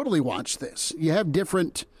 I'll totally watch this. You have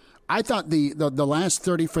different. I thought the last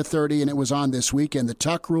 30 for 30, and it was on this weekend, the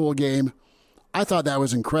Tuck Rule game. I thought that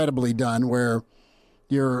was incredibly done, where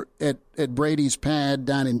you're at Brady's pad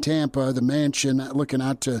down in Tampa, the mansion, looking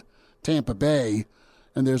out to Tampa Bay,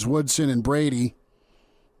 and there's Woodson and Brady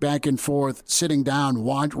back and forth, sitting down,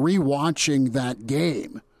 rewatching that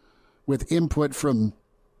game with input from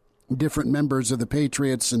different members of the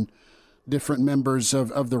Patriots and different members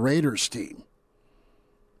of the Raiders team.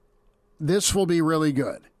 This will be really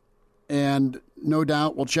good, and no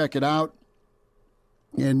doubt we'll check it out.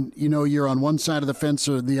 And, you're on one side of the fence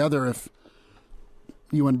or the other if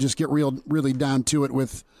you want to just get really down to it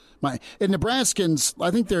with in Nebraskans.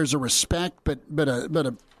 I think there's a respect, but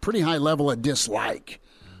a pretty high level of dislike,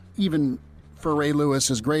 even for Ray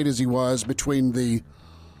Lewis, as great as he was, between the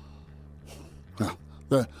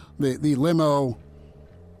limo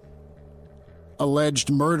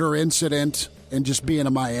alleged murder incident and just being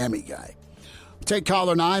a Miami guy. Take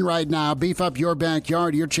caller 9 right now. Beef up your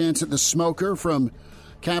backyard. Your chance at the Smoker from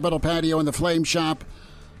Capitol Patio and the Flame Shop.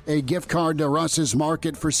 A gift card to Russ's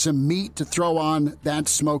Market for some meat to throw on that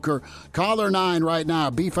smoker. Caller 9 right now.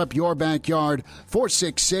 Beef up your backyard.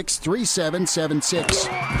 466-3776.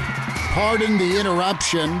 Pardon the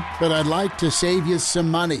interruption, but I'd like to save you some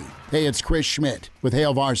money. Hey, it's Chris Schmidt with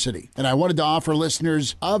Hail Varsity, and I wanted to offer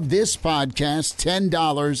listeners of this podcast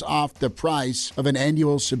 $10 off the price of an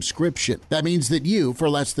annual subscription. That means that you, for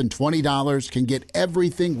less than $20, can get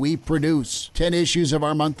everything we produce. 10 issues of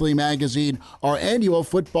our monthly magazine, our annual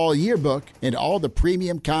football yearbook, and all the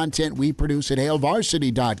premium content we produce at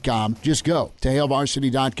HailVarsity.com. Just go to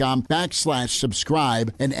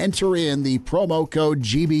HailVarsity.com/subscribe and enter in the promo code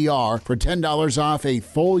GBR for $10 off a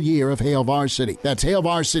full year of Hail Varsity. That's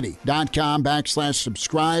HailVarsity.com/subscribe,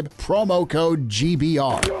 promo code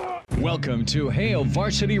GBR. Welcome to Hail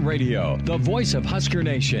Varsity Radio, the voice of Husker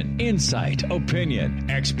Nation. Insight, opinion,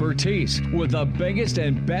 expertise, with the biggest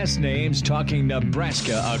and best names talking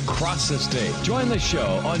Nebraska across the state. Join the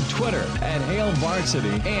show on Twitter at Hail Varsity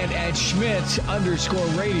and at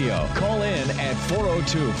Schmitz_radio. Call in at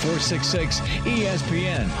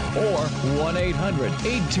 402-466-ESPN or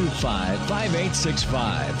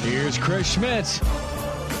 1-800-825-5865. Here's Chris Schmitz.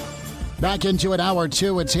 Back into it, hour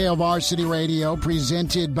two. It's Hail Varsity Radio,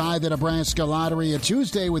 presented by the Nebraska Lottery. A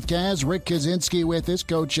Tuesday with Kaz. Rick Kaczynski with us,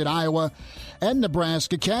 coach at Iowa and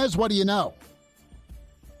Nebraska. Kaz, what do you know?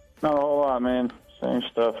 Not a whole lot, man. Same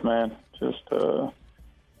stuff, man. Just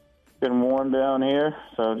getting warm down here,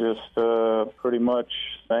 so just pretty much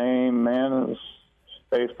same, man. As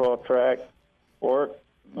baseball, track, work.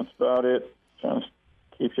 That's about it. Trying to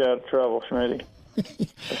keep you out of trouble, Schmitty.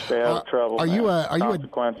 Stay out of trouble. Are you a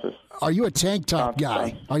tank top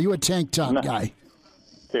guy? Are you a tank top guy?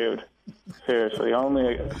 Dude, seriously,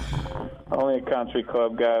 only a country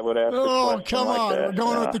club guy would ask a question come on. like that. We're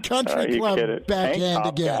going with the country club backhand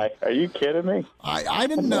again. Guy. Are you kidding me? I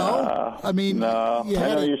didn't know. I mean, no. I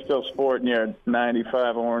know you're still sporting your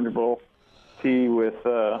 95 Orange Bowl tee with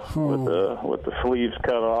the sleeves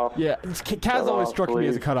cut off. Yeah, Kaz always struck me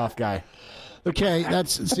as a cutoff guy. Okay,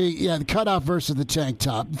 the cutoff versus the tank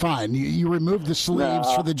top. Fine, you remove the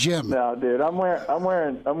sleeves for the gym. No, dude, I'm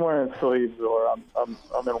wearing sleeves, or I'm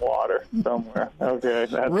in water somewhere. Okay,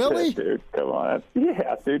 that's really, it, dude. Come on,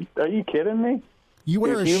 yeah, dude. Are you kidding me? You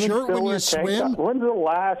wear a shirt when you swim? When's the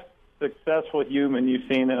last successful human you've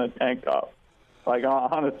seen in a tank top? Like,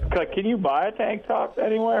 can you buy a tank top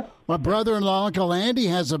anywhere? My brother-in-law, Uncle Andy,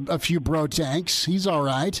 has a few bro tanks. He's all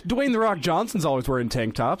right. Dwayne "The Rock" Johnson's always wearing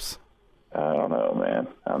tank tops. I don't know, man.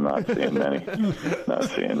 I'm not seeing many.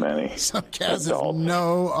 Some Kaz is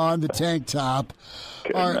no on the tank top.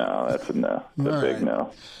 Okay, no, that's a no. It's a big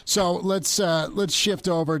no. So let's shift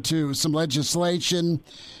over to some legislation,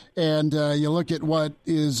 and you look at what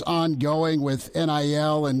is ongoing with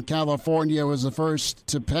NIL, and California was the first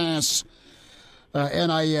to pass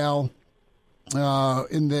NIL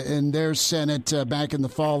in their Senate back in the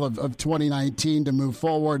fall of 2019 to move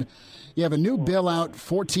forward. You have a new bill out,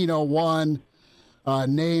 1401,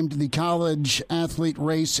 named the College Athlete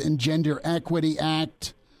Race and Gender Equity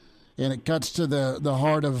Act, and it cuts to the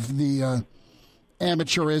heart of the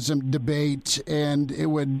amateurism debate, and it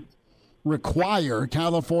would require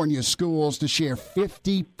California schools to share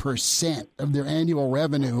 50% of their annual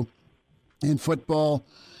revenue in football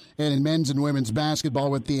and in men's and women's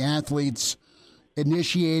basketball, with the athletes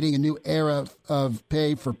initiating a new era of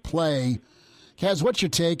pay for play. Kaz, what's your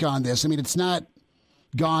take on this? I mean, it's not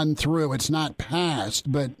gone through, it's not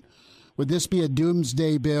passed, but would this be a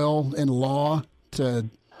doomsday bill in law to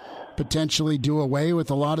potentially do away with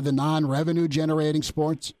a lot of the non-revenue generating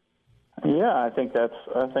sports? Yeah, I think that's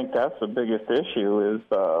the biggest issue is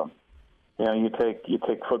you take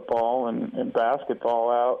football and basketball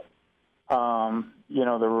out.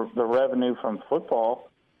 The revenue from football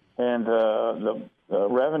and the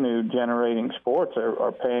revenue generating sports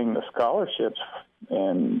are paying the scholarships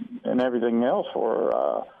and everything else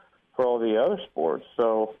for all the other sports.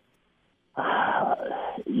 So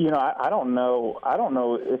I don't know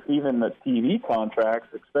if even the TV contracts,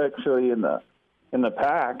 especially in the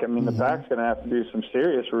PAC. I mean, the PAC's going to have to do some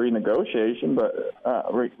serious renegotiations, but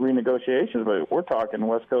we're talking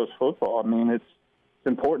West Coast football. I mean, it's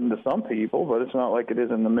important to some people, but it's not like it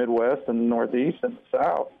is in the Midwest and the Northeast and the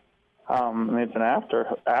South. It's an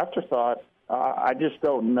afterthought. I just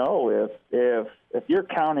don't know if you're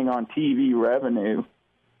counting on TV revenue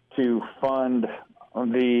to fund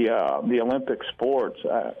the Olympic sports.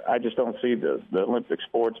 I just don't see the Olympic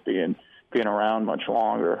sports being around much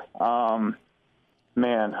longer. Because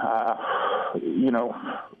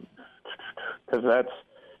that's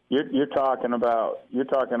you're talking about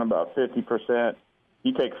 50%.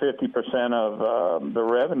 You take 50% of the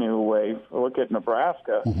revenue away. Look at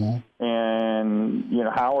Nebraska, and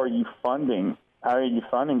how are you funding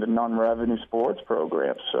the non-revenue sports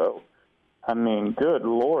programs? So, I mean, good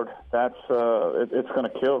Lord, that's it's going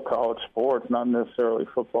to kill college sports, not necessarily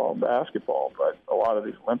football and basketball, but a lot of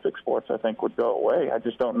these Olympic sports I think would go away. I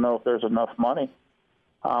just don't know if there's enough money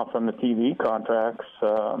from the TV contracts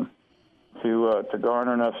to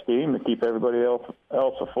garner enough steam to keep everybody else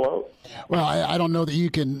afloat. Well, I don't know that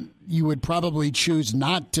you would probably choose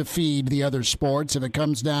not to feed the other sports if it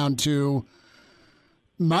comes down to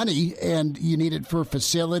money, and you need it for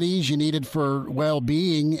facilities, you need it for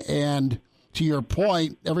well-being, and to your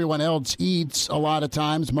point, everyone else eats a lot of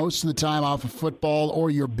times, most of the time, off of football or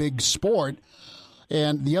your big sport.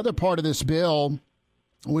 And the other part of this bill,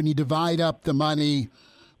 when you divide up the money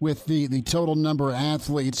with the total number of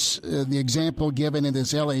athletes. The example given in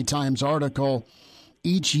this LA Times article,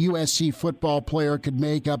 each USC football player could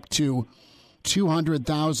make up to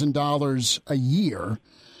 $200,000 a year,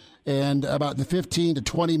 and about the $15 to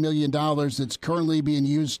 $20 million that's currently being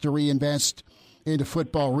used to reinvest into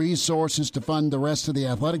football resources to fund the rest of the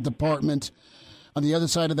athletic department. On the other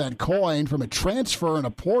side of that coin, from a transfer and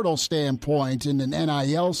a portal standpoint and an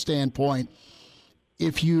NIL standpoint,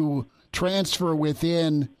 if you transfer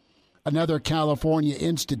within another California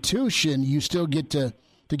institution, you still get to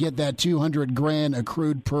get that $200,000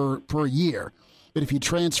 accrued per year. But if you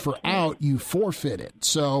transfer out, you forfeit it.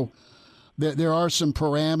 So there are some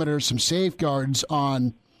parameters, some safeguards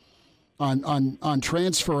on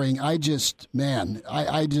transferring. I just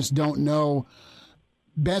don't know.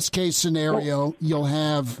 Best case scenario, you'll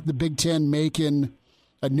have the Big Ten making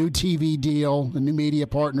a new TV deal, a new media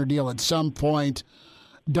partner deal at some point.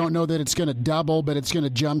 Don't know that it's going to double, but it's going to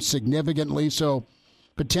jump significantly. So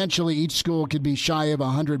potentially each school could be shy of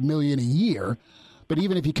 $100 million a year. But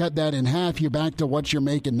even if you cut that in half, you're back to what you're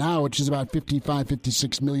making now, which is about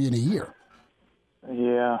 $55-56 million a year.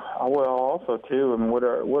 Yeah. Well, also too, and what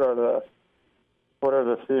are the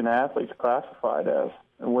student athletes classified as?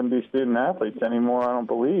 It wouldn't be student athletes anymore, I don't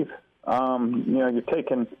believe. You know, you got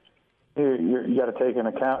to take into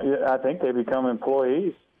account. I think they become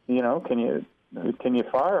employees. You know, can you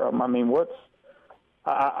fire them? I mean,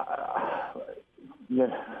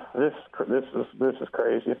 this is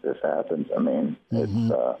crazy if this happens. I mean, it's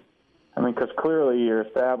because clearly you're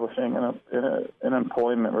establishing an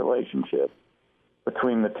employment relationship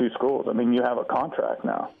between the two schools. I mean, you have a contract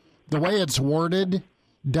now. The way it's worded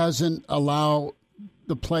doesn't allow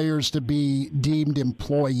the players to be deemed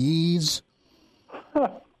employees,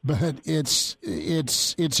 but it's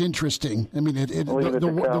interesting. I mean, leave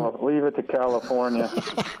it to California.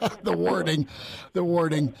 the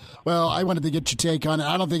wording. Well, I wanted to get your take on it.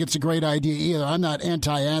 I don't think it's a great idea either. I'm not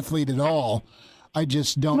anti-athlete at all. I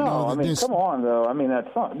just don't know. I mean, come on though. I mean,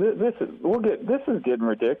 that's not, this is getting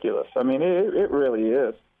ridiculous. I mean, it really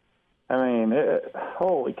is. I mean,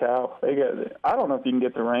 holy cow! I don't know if you can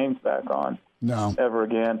get the reins back on. No. Ever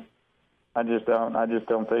again. I just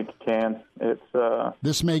don't think you can. It's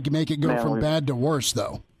this may make it go from bad to worse,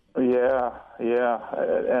 though. Yeah,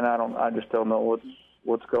 and I just don't know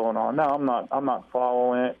what's going on now. I'm not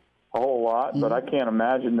following it a whole lot, but I can't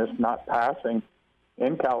imagine this not passing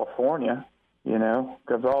in California. You know,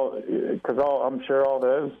 because I'm sure all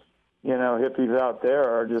those hippies out there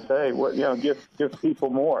are just, hey, give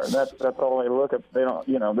people more. That's all they look at. They don't,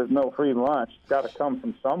 there's no free lunch. It's got to come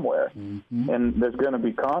from somewhere, and there's going to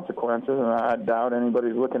be consequences. And I doubt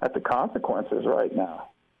anybody's looking at the consequences right now.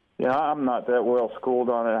 I'm not that well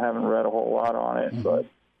schooled on it. I haven't read a whole lot on it, but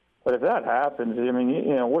if that happens, I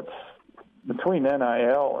mean, what's between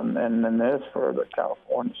NIL and this for the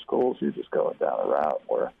California schools, you're just going down a route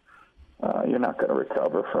where you're not going to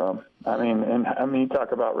recover from. I mean, you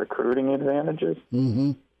talk about recruiting advantages.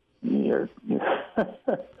 You're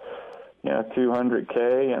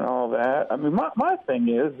 $200K and all that. I mean, my thing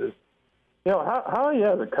is how you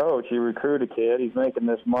as a coach, you recruit a kid, he's making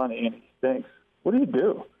this money and he stinks. What do you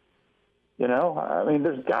do? I mean,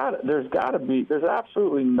 there's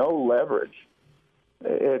absolutely no leverage.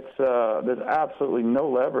 There's absolutely no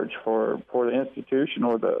leverage for the institution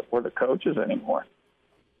or the coaches anymore.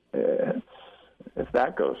 If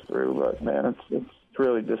that goes through, but man, it's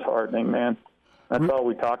really disheartening, man. That's all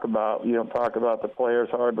we talk about. You don't talk about the players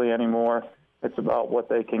hardly anymore. It's about what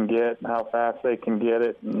they can get and how fast they can get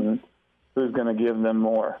it and who's going to give them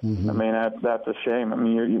more. I mean, that's a shame. I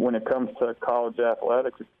mean, when it comes to college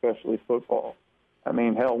athletics, especially football, I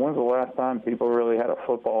mean, hell, when's the last time people really had a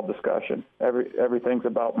football discussion? Everything's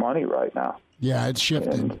about money right now. Yeah, it's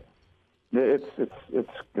shifted. And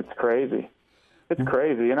it's crazy. It's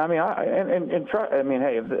crazy, and I mean,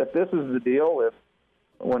 hey, if this is the deal,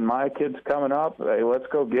 when my kid's coming up, hey, let's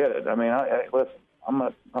go get it. I mean, listen, I'm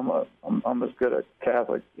as good a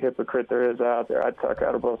Catholic hypocrite there is out there. I tuck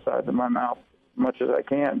out of both sides of my mouth as much as I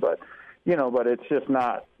can, but it's just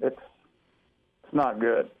not. It's not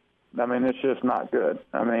good. I mean, it's just not good.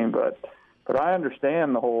 I mean, but I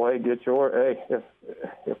understand the whole way. If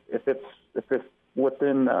it's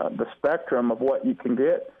within the spectrum of what you can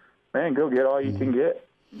get. Man, go get all you can get.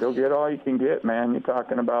 Go get all you can get, man. You're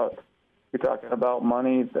talking about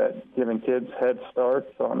money that giving kids head starts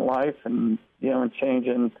on life and and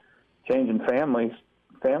changing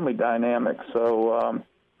family dynamics. So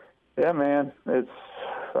yeah, man,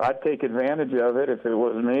 I'd take advantage of it if it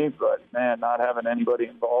was me, but man, not having anybody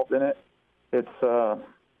involved in it, it's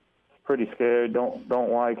pretty scary. Don't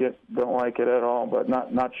like it. Don't like it at all. But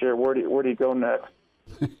not sure where do you go next.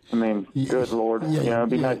 I mean, good Lord. It'd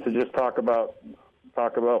be nice to just talk about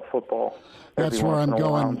football. That's where I'm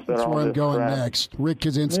going. That's where I'm going next. Rick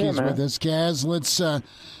Kaczynski's with us. Kaz, let's.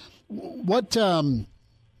 What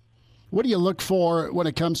do you look for when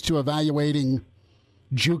it comes to evaluating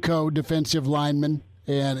JUCO defensive linemen?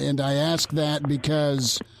 And I ask that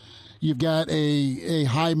because you've got a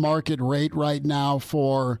high market rate right now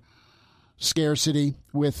for scarcity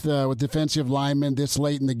with defensive linemen this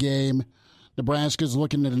late in the game. Nebraska's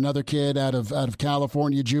looking at another kid out of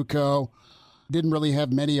California, JUCO. Didn't really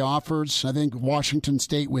have many offers. I think Washington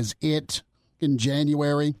State was it in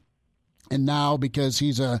January. And now, because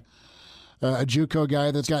he's a JUCO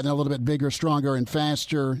guy that's gotten a little bit bigger, stronger, and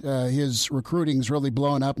faster, his recruiting's really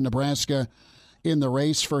blown up. Nebraska in the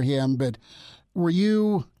race for him. But were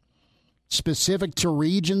you specific to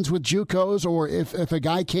regions with JUCOs, or if a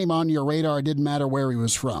guy came on your radar, it didn't matter where he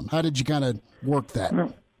was from? How did you kind of work that?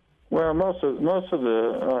 Well, most of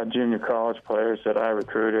the junior college players that I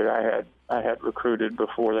recruited, I had recruited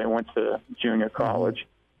before they went to junior college.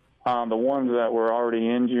 The ones that were already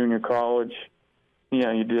in junior college,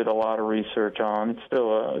 you did a lot of research on. It's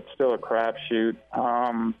still a crapshoot.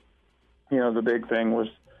 The big thing was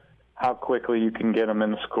how quickly you can get them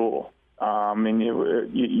in the school. Because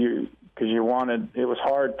it was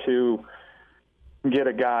hard to get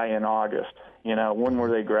a guy in August. When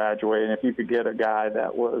were they graduating? If you could get a guy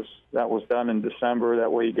that was done in December,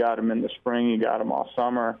 that way you got him in the spring, you got him all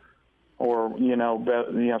summer. Or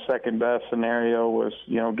second best scenario was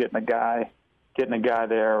getting a guy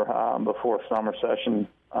there before summer session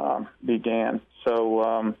began.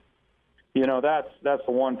 So that's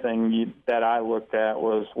the one thing that I looked at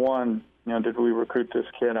was, one, did we recruit this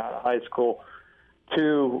kid out of high school?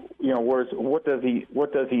 Two, what does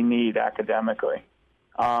he need academically?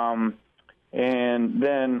 And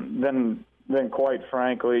then quite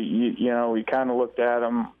frankly, we kind of looked at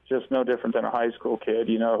him just no different than a high school kid,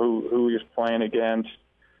 who he was playing against,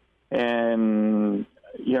 and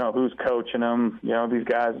who's coaching him. These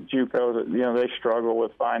guys at JUCO, they struggle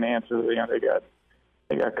with finances.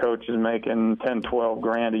 They got coaches making $10-12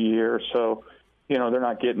 grand a year, so they're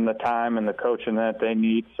not getting the time and the coaching that they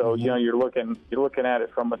need. So you're looking at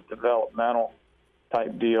it from a developmental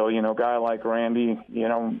type deal. A guy like Randy,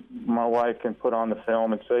 my wife can put on the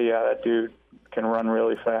film and say, yeah, that dude can run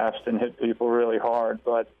really fast and hit people really hard.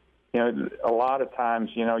 But, a lot of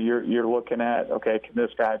times, you're looking at, okay, can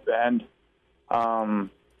this guy bend? How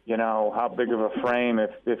big of a frame?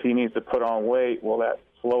 If he needs to put on weight, will that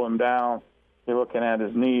slow him down? You're looking at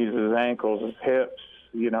his knees, his ankles, his hips.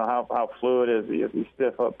 How fluid is he? Is he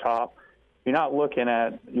stiff up top? You're not looking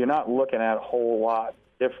at a whole lot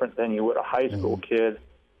different than you would a high school kid.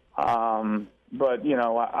 But,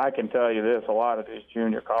 I can tell you this, a lot of these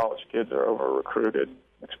junior college kids are over-recruited,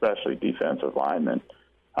 especially defensive linemen.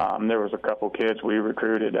 There was a couple kids we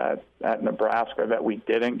recruited at Nebraska that we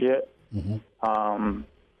didn't get,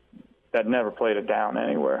 that never played it down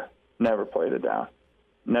anywhere. Never played it down.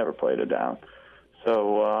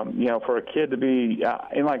 So, for a kid to be,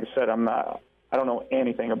 and like I said, I don't know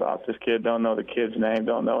anything about this kid, don't know the kid's name,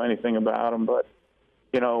 don't know anything about him, but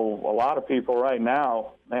a lot of people right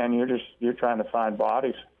now, man, you're trying to find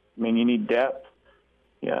bodies. I mean, you need depth.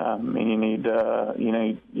 Yeah, I mean,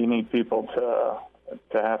 you need people to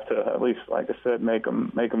have to, at least, like I said, make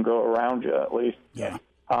them go around you at least. Yeah.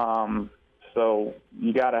 So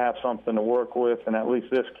you got to have something to work with, and at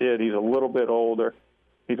least this kid, he's a little bit older,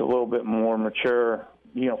 he's a little bit more mature,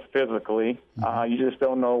 physically. You just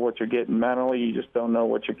don't know what you're getting mentally. You just don't know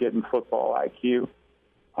what you're getting football IQ.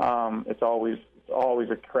 It's always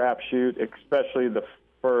a crapshoot, especially the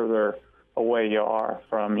further away you are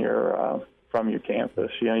from your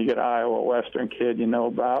campus. You get an Iowa Western kid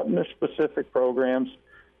about, and there's specific programs,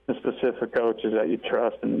 the specific coaches that you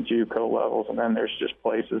trust in the JUCO levels, and then there's just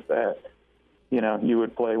places that you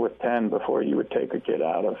would play with 10 before you would take a kid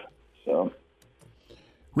out of. So.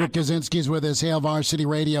 Rick Kaczynski's with us, Hail Varsity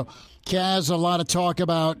Radio. Kaz, a lot of talk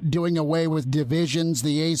about doing away with divisions,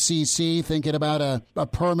 the ACC, thinking about a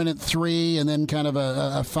permanent 3 and then kind of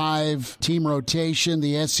a 5-team rotation.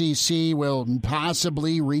 The SEC will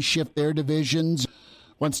possibly reshift their divisions.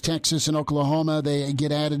 Once Texas and Oklahoma, they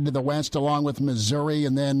get added to the West along with Missouri,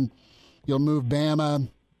 and then you'll move Bama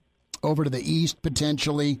over to the East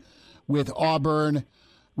potentially with Auburn.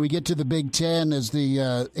 We get to the Big Ten as the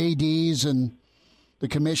ADs and the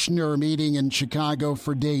commissioner are meeting in Chicago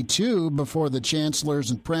for day 2 before the chancellors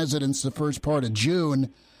and presidents the first part of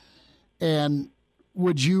June. And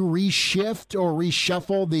would you reshift or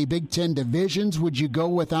reshuffle the Big Ten divisions? Would you go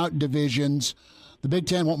without divisions the Big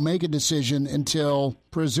Ten won't make a decision until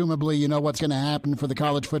presumably you know what's going to happen for the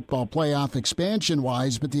college football playoff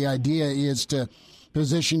expansion-wise, but the idea is to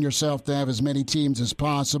position yourself to have as many teams as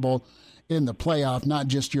possible in the playoff, not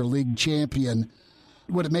just your league champion.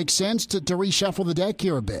 Would it make sense to reshuffle the deck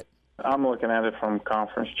here a bit? I'm looking at it from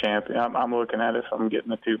conference champion. I'm looking at it from getting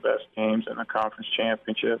the two best teams in the conference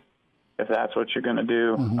championship, if that's what you're going to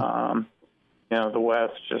do. The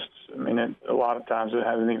West just, a lot of times it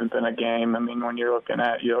hasn't even been a game. when you're looking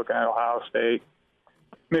at Ohio State,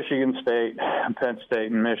 Michigan State, Penn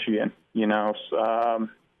State, and Michigan,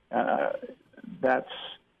 that's,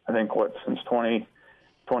 I think, since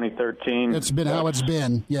 2013. It's been how it's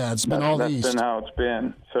been. Yeah, it's been all East. That's been how it's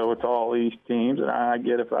been. So it's all East teams. And I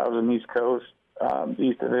get if I was an East Coast,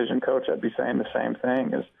 East Division coach, I'd be saying the same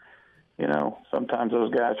thing. Sometimes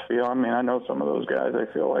those guys feel, I know some of those guys, they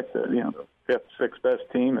feel like the fifth, sixth best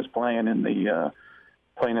team is playing in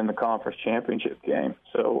the conference championship game.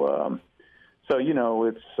 So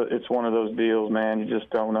it's one of those deals, man. You just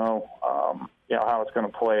don't know, how it's going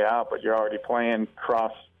to play out, but you're already playing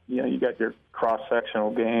you got your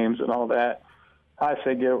cross-sectional games and all that. I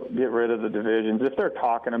say get rid of the divisions. If they're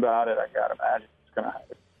talking about it, I got to imagine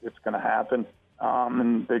it's going to happen.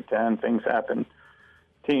 In Big Ten, things happen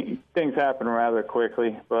rather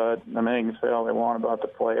quickly, but they can say all they want about the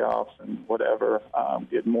playoffs and whatever,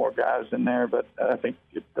 getting more guys in there. But I think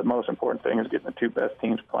the most important thing is getting the two best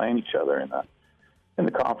teams playing each other in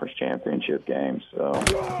the conference championship games. So,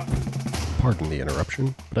 pardon the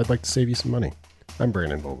interruption, but I'd like to save you some money. I'm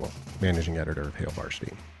Brandon Vogel, managing editor of Hail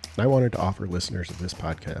Varsity, and I wanted to offer listeners of this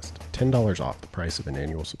podcast $10 off the price of an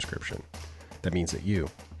annual subscription. That means that you,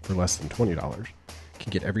 for less than $20, can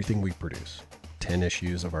get everything we produce. 10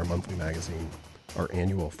 issues of our monthly magazine, our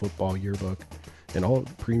annual football yearbook, and all of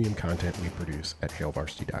the premium content we produce at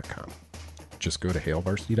hailvarsity.com. Just go to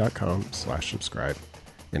hailvarsity.com/subscribe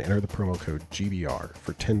and enter the promo code GBR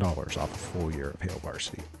for $10 off a full year of Hail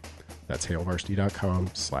Varsity. That's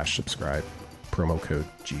hailvarsity.com/subscribe, promo code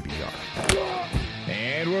GBR.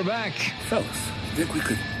 And we're back. Fellas, think we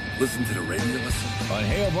could listen to the radio on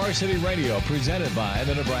Hail Varsity Radio, presented by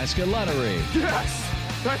the Nebraska Lottery. Yes!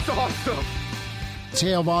 That's awesome! It's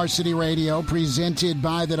Hail Varsity Radio, presented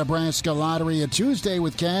by the Nebraska Lottery. A Tuesday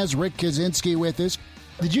with Kaz, Rick Kaczynski with us.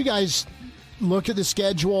 Did you guys look at the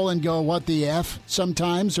schedule and go, what the F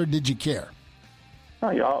sometimes, or did you care?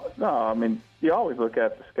 You always look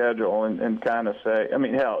at the schedule and kind of say,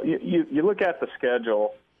 you look at the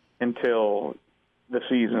schedule until the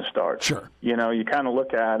season starts. Sure. You kind of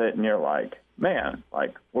look at it and you're like, man,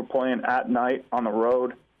 we're playing at night on the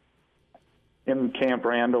road in Camp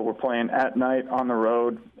Randall. We're playing at night on the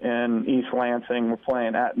road in East Lansing. We're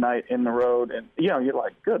playing at night in the road. And, you're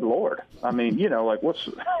like, good Lord. What's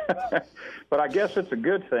 – but I guess it's a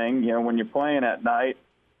good thing, when you're playing at night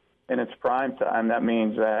and it's prime time, that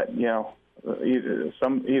means that,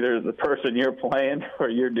 either the person you're playing or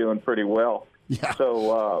you're doing pretty well. Yeah.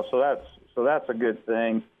 So that's a good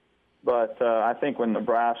thing. But I think when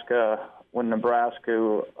Nebraska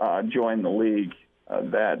joined the league,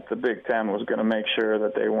 that the Big Ten was going to make sure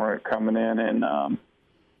that they weren't coming in and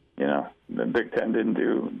the Big Ten didn't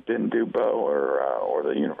do Bo or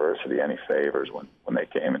the university any favors when they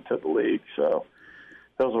came into the league. So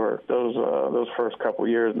those first couple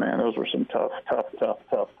years, man, those were some tough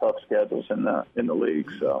schedules in the league.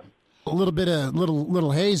 So a little bit of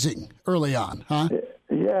little hazing early on, huh?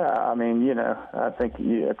 Yeah, I think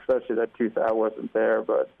especially that 2000, I wasn't there,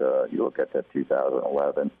 but you look at that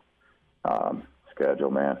 2011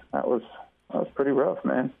 schedule, man. That was pretty rough,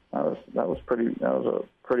 man. That was a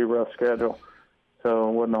pretty rough schedule. So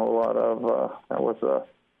it wasn't a whole lot of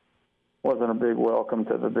wasn't a big welcome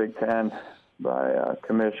to the Big Ten by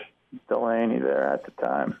Commish Delaney there at the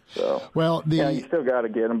time. So you still got to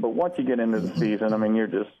get them, but once you get into the season, you're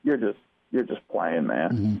just playing,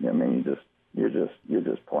 man. Mm-hmm. You're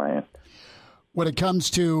just playing. When it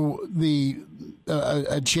comes to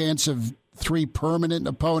a chance of 3 permanent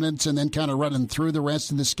opponents and then kind of running through the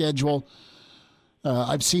rest of the schedule,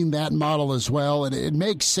 I've seen that model as well, and it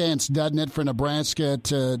makes sense, doesn't it, for Nebraska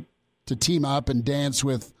to team up and dance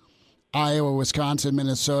with Iowa, Wisconsin,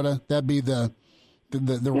 Minnesota? That'd be the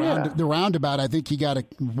roundabout. I think you got to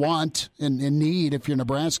want and need if you're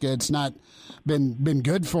Nebraska. It's not been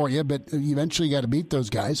good for you, but eventually you got to beat those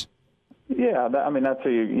guys. Yeah, that's who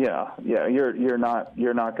you. Yeah. You're not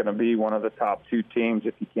going to be one of the top 2 teams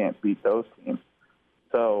if you can't beat those teams.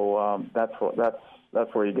 So that's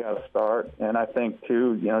where you got to start. And I think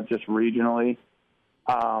too, just regionally,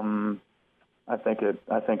 I think it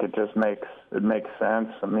just makes sense.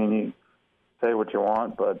 say what you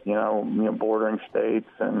want, but bordering states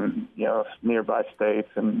and nearby states,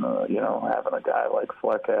 and having a guy like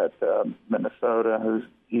Fleck at Minnesota who's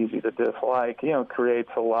easy to dislike,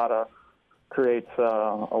 creates a lot of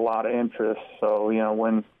interest. So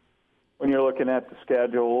when you're looking at the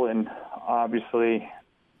schedule, and obviously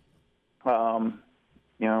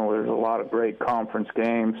there's a lot of great conference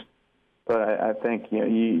games, but I think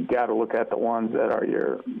you got to look at the ones that are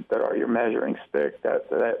your measuring stick.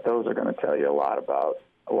 That those are going to tell you a lot about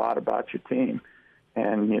your team.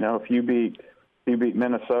 And if you beat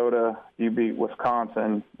Minnesota, you beat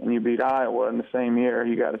Wisconsin, and you beat Iowa in the same year,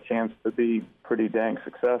 you got a chance to be pretty dang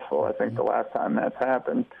successful. I think the last time that's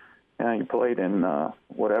happened, you played in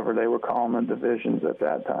whatever they were calling the divisions at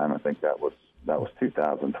that time. I think that was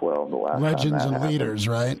 2012. The last Legends time and happened. Leaders,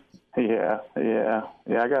 right? Yeah.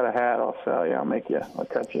 I got a hat. I'll sell you. I'll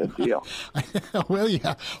cut you a deal. Well,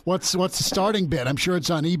 yeah. What's the starting bid? I'm sure it's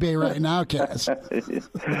on eBay right now, Kaz.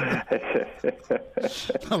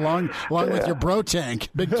 along with your bro tank,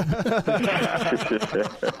 Big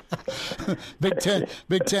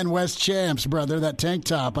Ten West champs, brother. That tank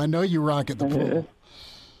top. I know you rock at the pool.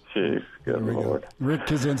 Jeez, good Lord. Rick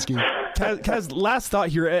Kaczynski. Kaz, last thought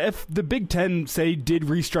here. If the Big Ten, say, did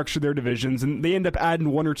restructure their divisions and they end up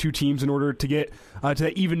adding 1 or 2 teams in order to get to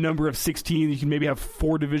that even number of 16, you can maybe have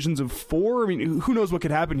 4 divisions of 4. I mean, who knows what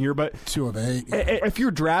could happen here, but 2 of 8. Yeah. If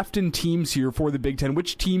you're drafting teams here for the Big Ten,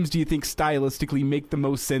 which teams do you think stylistically make the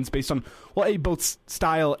most sense based on, both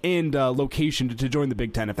style and location to join the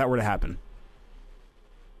Big Ten if that were to happen?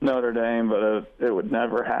 Notre Dame, but it would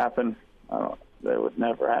never happen. That would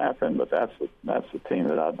never happen, but that's the team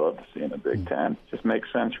that I'd love to see in the Big Ten. Just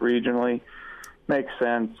makes sense regionally, makes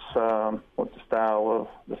sense with the style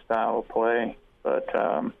of play. But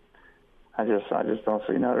I just don't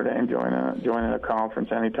see Notre Dame joining a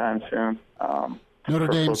conference anytime soon. Notre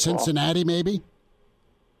Dame, Cincinnati, maybe.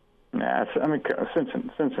 Nah, I mean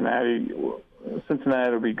Cincinnati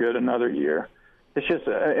will be good another year. It's just,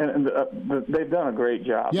 they've done a great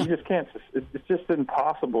job. Yeah. You just can't. It's just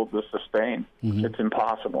impossible to sustain. Mm-hmm. It's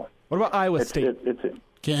impossible. What about Iowa State?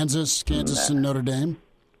 Kansas, and Notre Dame.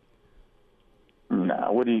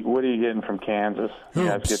 No, what are you getting from Kansas? Hoops. You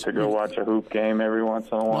guys get to go watch a hoop game every once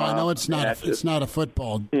in a while. Well, I know it's not. It's not a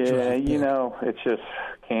football. Yeah, draft, it's just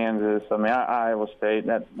Kansas. I mean, Iowa State.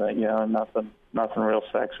 Nothing real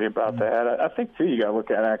sexy about that. I think too. You got to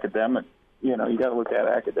look at academic. You got to look at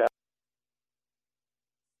academic.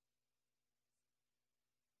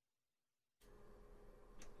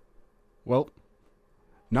 Well,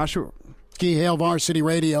 not sure. Key Hail Varsity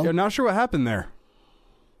Radio. Yeah, not sure what happened there.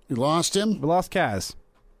 You lost him? We lost Kaz.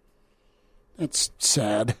 That's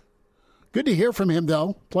sad. Good to hear from him,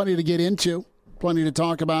 though. Plenty to get into. Plenty to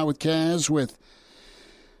talk about with Kaz, with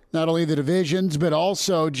not only the divisions, but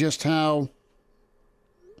also just how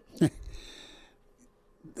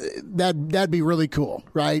that'd be really cool,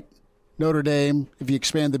 right? Notre Dame, if you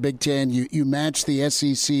expand the Big Ten, you match the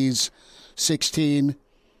SEC's 16.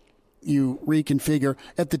 You reconfigure.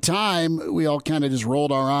 At the time, we all kind of just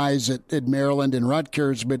rolled our eyes at Maryland and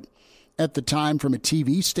Rutgers, but at the time, from a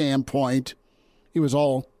TV standpoint, it was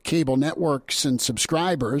all cable networks and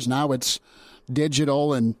subscribers. Now it's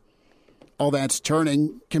digital, and all that's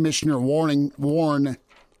turning. Commissioner Warren, how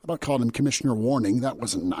about calling him Commissioner Warning? That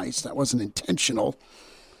wasn't nice. That wasn't intentional.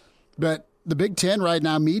 But the Big Ten right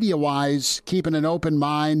now, media-wise, keeping an open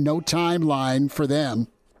mind, no timeline for them.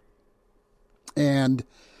 And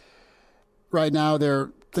right now,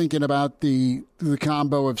 they're thinking about the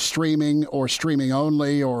combo of streaming or streaming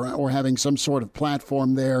only or having some sort of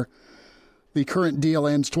platform there. The current deal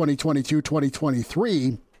ends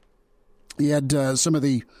 2022-2023. He had some of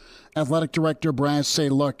the athletic director brass say,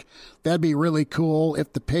 look, that'd be really cool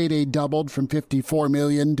if the payday doubled from $54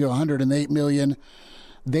 million to $108 million.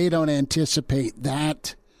 They don't anticipate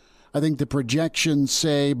that. I think the projections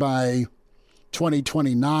say by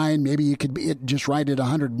 2029, maybe you could be just right at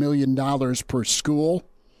 $100 million per school.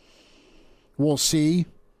 We'll see.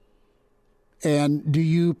 And do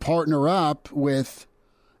you partner up with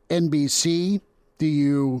NBC? Do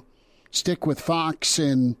you stick with Fox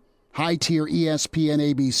and high-tier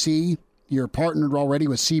ESPN, ABC? You're partnered already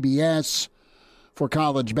with CBS for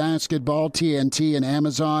college basketball, TNT, and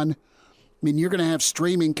Amazon. I mean, you're going to have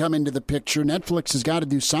streaming come into the picture. Netflix has got to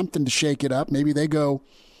do something to shake it up. Maybe they go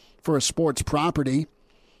for a sports property.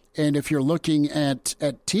 And if you're looking at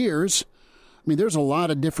tiers, I mean, there's a lot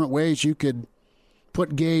of different ways you could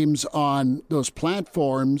put games on those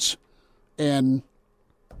platforms, and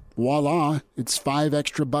voila, it's $5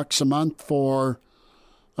 extra a month for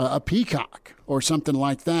a Peacock or something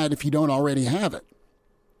like that if you don't already have it,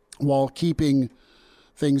 while keeping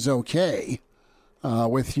things okay.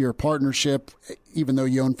 with your partnership, even though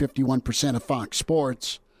you own 51% of Fox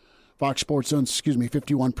Sports. Fox Sports owns,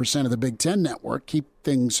 51% of the Big Ten network. Keep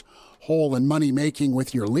things whole and money-making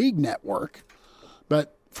with your league network.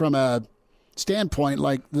 But from a standpoint,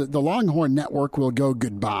 like the Longhorn network will go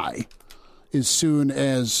goodbye as soon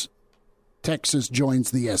as Texas joins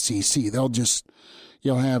the SEC.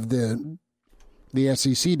 You'll have the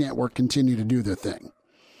SEC network continue to do their thing.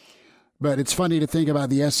 But it's funny to think about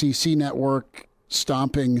the SEC network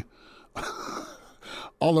stomping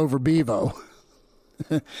all over Bevo.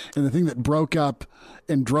 And the thing that broke up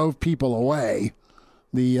and drove people away,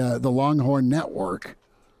 the Longhorn network,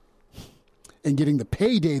 and getting the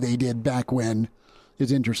payday they did back when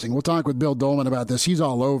is interesting. We'll talk with Bill Dolman about this. He's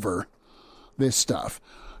all over this stuff.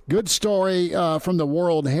 Good story from the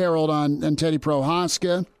World Herald on Teddy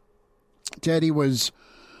Prochazka. Teddy was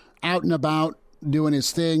out and about doing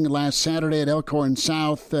his thing last Saturday at Elkhorn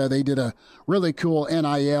South. They did a really cool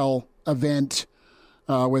NIL event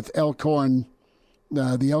with Elkhorn,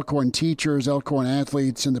 the Elkhorn teachers, Elkhorn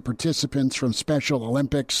athletes, and the participants from Special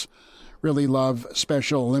Olympics. Really love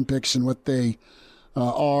Special Olympics and what they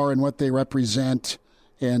are and what they represent,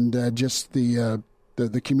 and just the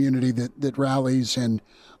community that rallies and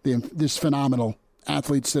this phenomenal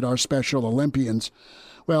athletes that are Special Olympians.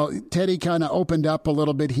 Well, Teddy kind of opened up a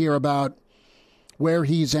little bit here about where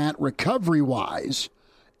he's at recovery-wise,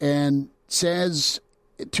 and says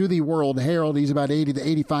to the World Herald he's about 80 to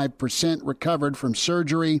 85% recovered from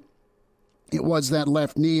surgery. It was that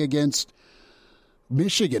left knee against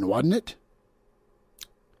Michigan, wasn't it?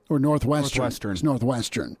 Or Northwestern? It's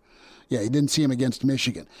Northwestern. Yeah, he didn't see him against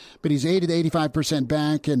Michigan. But he's 80 to 85%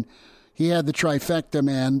 back, and he had the trifecta,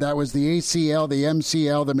 man. That was the ACL, the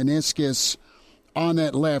MCL, the meniscus on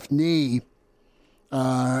that left knee.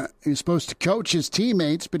 He was supposed to coach his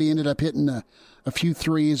teammates, but he ended up hitting a few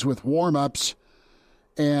threes with warm-ups.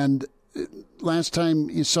 And last time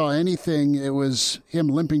you saw anything, it was him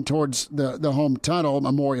limping towards the home tunnel,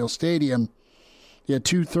 Memorial Stadium. He had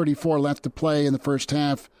 2:34 left to play in the first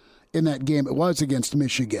half in that game. It was against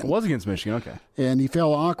Michigan. It was against Michigan, okay. And he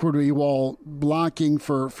fell awkwardly while blocking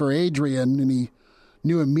for Adrian, and he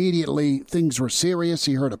knew immediately things were serious.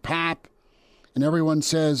 He heard a pop, and everyone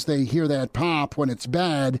says they hear that pop when it's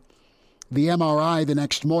bad. The MRI the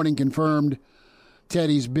next morning confirmed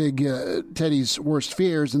Teddy's worst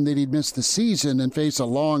fears, and that he'd miss the season and face a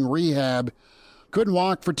long rehab. Couldn't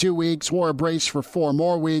walk for 2 weeks, wore a brace for 4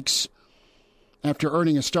 more weeks. After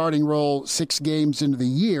earning a starting role 6 games into the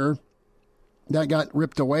year, that got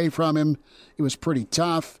ripped away from him. It was pretty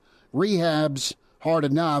tough. Rehab's hard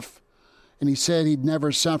enough, and he said he'd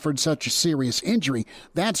never suffered such a serious injury.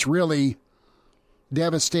 That's really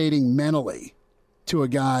devastating mentally to a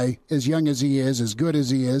guy as young as he is, as good as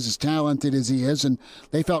he is, as talented as he is, and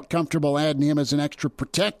they felt comfortable adding him as an extra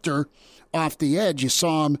protector off the edge. You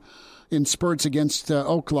saw him in spurts against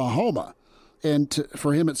Oklahoma. And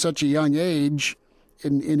for him at such a young age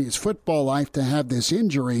in his football life to have this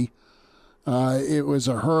injury, it was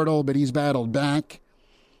a hurdle, but he's battled back.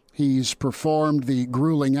 He's performed the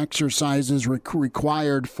grueling exercises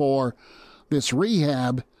required for this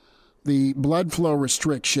rehab, the blood flow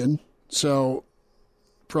restriction. So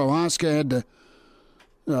Prochazka had to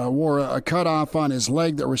wore a cutoff on his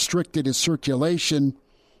leg that restricted his circulation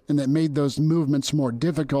and that made those movements more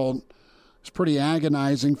difficult. It's pretty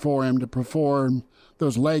agonizing for him to perform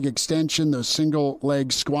those leg extension, those single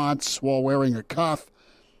leg squats while wearing a cuff.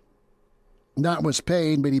 That was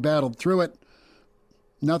pain, but he battled through it.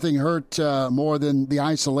 Nothing hurt more than the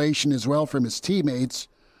isolation as well from his teammates.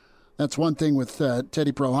 That's one thing with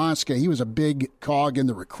Teddy Prochazka. He was a big cog in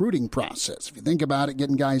the recruiting process. If you think about it,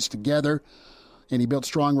 getting guys together, and he built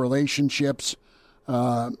strong relationships,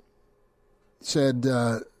 said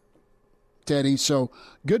Teddy. So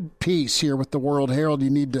good piece here with the World Herald you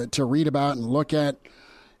need to read about and look at.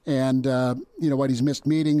 And, he's missed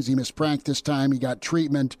meetings, he missed practice time, he got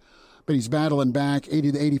treatment, but he's battling back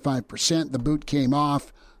 80 to 85%. The boot came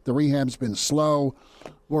off. The rehab's been slow.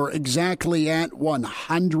 We're exactly at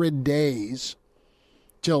 100 days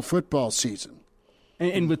till football season.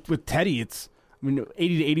 And with Teddy, it's 80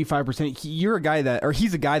 to 85%.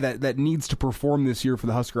 He's a guy that needs to perform this year for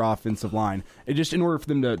the Husker offensive line. And just in order for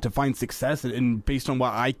them to find success, and based on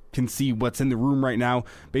what I can see, what's in the room right now,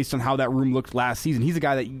 based on how that room looked last season, he's a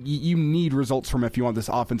guy that you need results from if you want this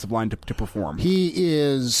offensive line to perform. He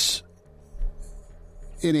is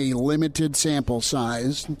in a limited sample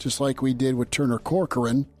size, just like we did with Turner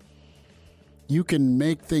Corcoran. You can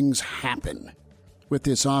make things happen with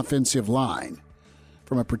this offensive line.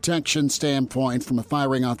 From a protection standpoint, from a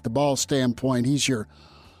firing off the ball standpoint, he's your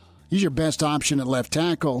He's your best option at left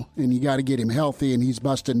tackle, and you got to get him healthy, and he's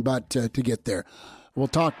busting butt to get there. We'll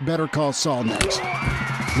talk Better Call Saul next.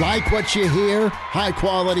 Like what you hear?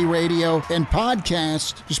 High-quality radio and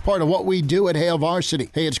podcast is part of what we do at Hail Varsity.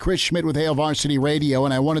 Hey, it's Chris Schmidt with Hail Varsity Radio,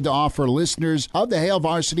 and I wanted to offer listeners of the Hail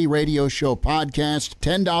Varsity Radio Show podcast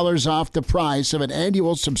 $10 off the price of an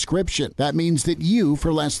annual subscription. That means that you,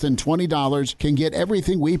 for less than $20, can get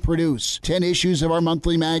everything we produce. 10 issues of our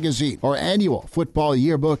monthly magazine, our annual football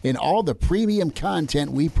yearbook, and all the premium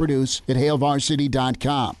content we produce at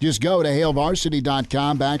HailVarsity.com. Just go to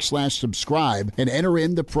HailVarsity.com/subscribe and enter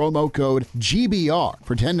in the promo code GBR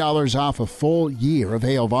for $10 off a full year of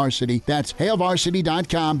Hail Varsity. That's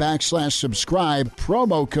HailVarsity.com/subscribe,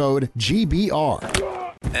 promo code GBR.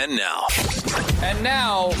 And now,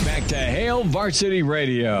 back to Hail Varsity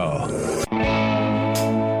Radio.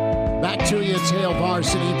 Back to you, it's Hail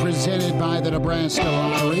Varsity, presented by the Nebraska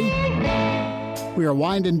Lottery. We are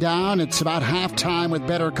winding down. It's about halftime with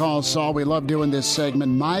Better Call Saul. We love doing this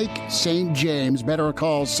segment. Mike St. James, Better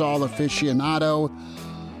Call Saul aficionado.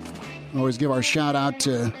 Always give our shout out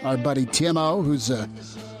to our buddy Timo, who's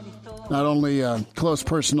not only a close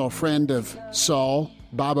personal friend of Saul,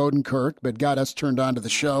 Bob Odenkirk, but got us turned on to the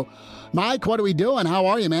show. Mike, what are we doing? How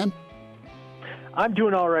are you, man? I'm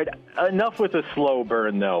doing all right. Enough with the slow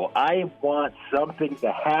burn, though. I want something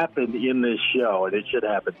to happen in this show, and it should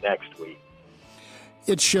happen next week.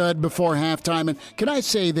 It should, before halftime. And can I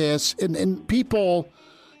say this? And people,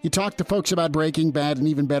 you talk to folks about Breaking Bad and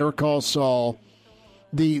even Better Call Saul,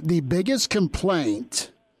 the biggest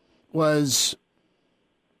complaint was,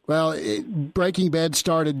 Breaking Bad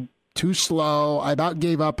started too slow. I about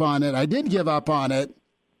gave up on it. I did give up on it.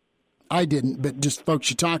 I didn't, but just folks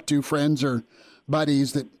you talk to, friends or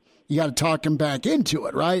buddies, that you got to talk them back into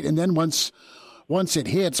it, right? And then once it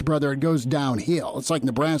hits, brother, it goes downhill. It's like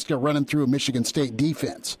Nebraska running through a Michigan State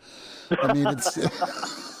defense. I mean, it's...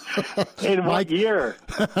 In what year?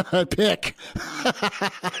 Pick.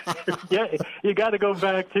 Yeah, you got to go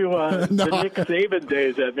back to the Nick Saban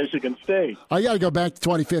days at Michigan State. I got to go back to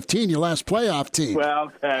 2015, your last playoff team.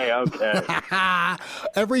 Well, okay.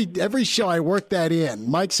 Every show I worked that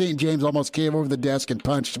in. Mike St. James almost came over the desk and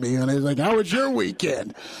punched me, and I was like, "How was your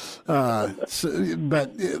weekend?" I'm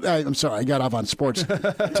sorry, I got off on sports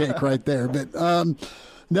take right there, but.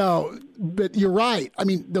 No, but you're right. I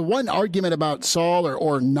mean, the one argument about Saul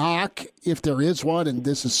or knock, if there is one, and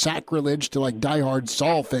this is sacrilege to like diehard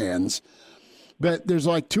Saul fans, but there's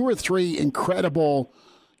like 2 or 3 incredible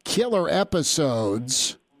killer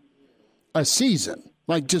episodes a season,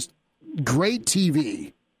 like just great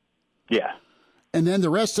TV. Yeah. And then the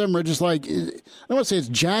rest of them are just like, I don't want to say it's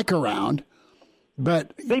jack around,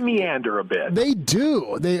 but they meander a bit. They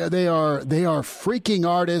do. They are freaking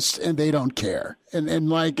artists, and they don't care. And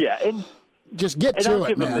just get to I'll it,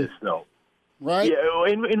 give man. them this, though. Right? Yeah.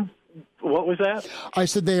 And what was that? I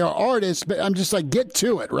said they are artists, but I'm just like, get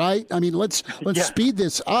to it, right? I mean, let's speed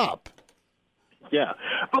this up. Yeah,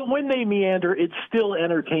 but when they meander, it's still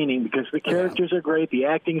entertaining because the characters are great, the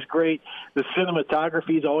acting's great, the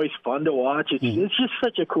cinematography is always fun to watch. It's just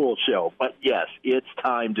such a cool show. But yes, it's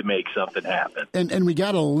time to make something happen. And we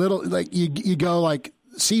got a little like you go like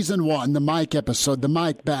season 1, the Mike episode, the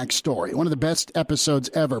Mike backstory, one of the best episodes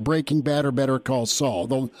ever. Breaking Bad or Better Call Saul,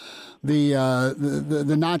 the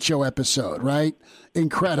Nacho episode, right?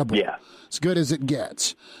 Incredible. Yeah, as good as it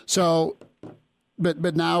gets. So.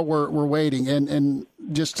 But now we're waiting, and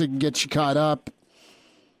just to get you caught up,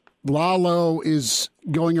 Lalo is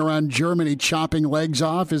going around Germany chopping legs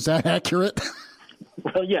off. Is that accurate?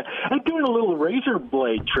 Well, yeah. I'm doing a little razor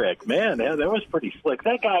blade trick. Man, that was pretty slick.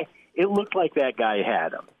 That guy, it looked like that guy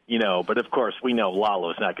had him, but of course we know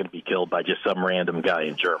Lalo's not going to be killed by just some random guy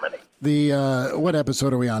in Germany. What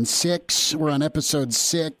episode are we on? 6? We're on episode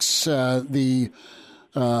 6.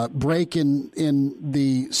 Break in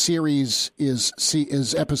the series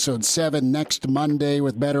is episode 7 next Monday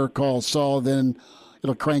with Better Call Saul. Then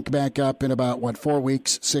it'll crank back up in about 4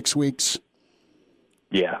 weeks, 6 weeks.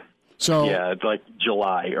 Yeah. So it's like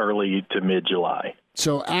July, early to mid-July.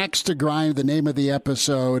 So Axe to Grind, the name of the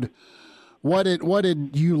episode. What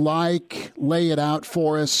did you like? Lay it out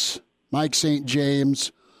for us, Mike St.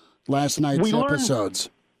 James. Last night's episodes.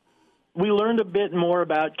 We learned a bit more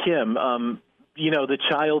about Kim. The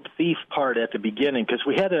child thief part at the beginning, because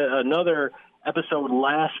we had another episode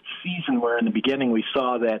last season where in the beginning we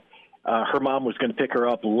saw that her mom was going to pick her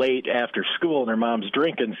up late after school and her mom's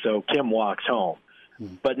drinking, so Kim walks home.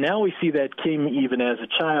 But now we see that Kim, even as a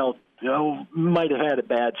child, might have had a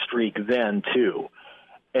bad streak then too.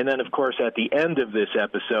 And then, of course, at the end of this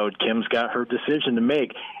episode, Kim's got her decision to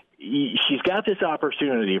make. She's got this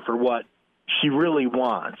opportunity for what she really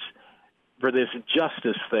wants. for this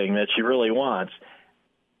justice thing that she really wants.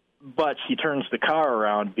 But she turns the car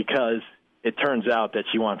around because it turns out that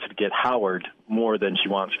she wants to get Howard more than she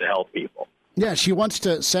wants to help people. Yeah, she wants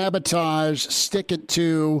to sabotage, stick it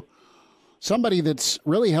to somebody that's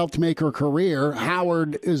really helped make her career.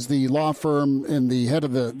 Howard is the law firm and the head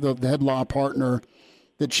of the head law partner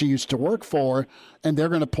that she used to work for, and they're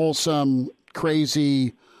going to pull some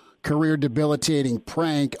crazy career debilitating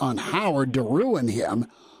prank on Howard to ruin him.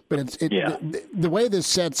 But the way this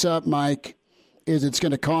sets up, Mike, is it's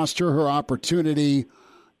going to cost her opportunity,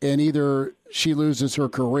 and either she loses her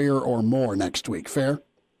career or more next week. Fair?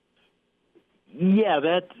 Yeah,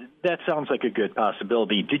 that sounds like a good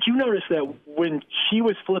possibility. Did you notice that when she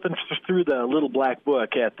was flipping through the little black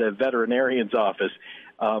book at the veterinarian's office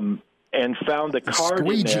and found the card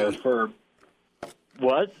in there for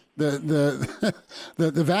what?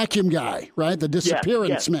 The vacuum guy, right? The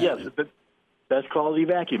disappearance man. Yes, the best quality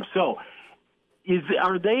vacuum. So,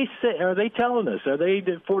 are they telling us? Are they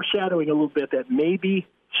foreshadowing a little bit that maybe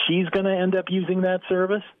she's going to end up using that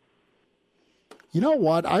service? You know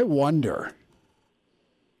what? I wonder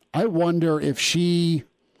if she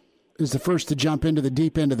is the first to jump into the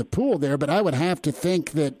deep end of the pool there, but I would have to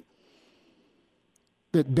think that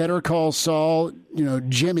Better Call Saul,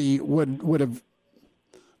 Jimmy would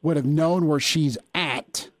have known where she's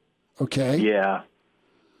at, okay? Yeah.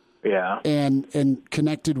 And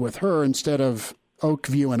connected with her instead of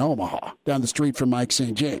Oakview and Omaha, down the street from Mike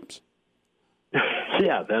St. James.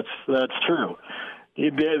 Yeah, that's true.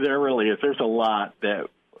 There really is. There's a lot that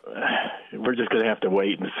we're just going to have to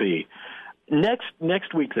wait and see.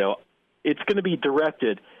 Next week, though, it's going to be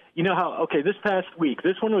directed. You know how, this past week,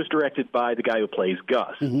 this one was directed by the guy who plays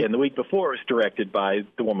Gus, and the week before it was directed by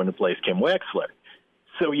the woman who plays Kim Wexler.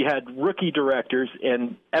 So you had rookie directors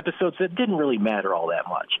and episodes that didn't really matter all that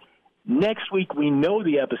much. Next week, we know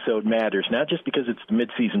the episode matters, not just because it's the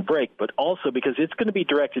mid-season break, but also because it's going to be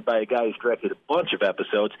directed by a guy who's directed a bunch of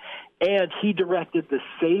episodes, and he directed the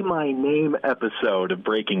Say My Name episode of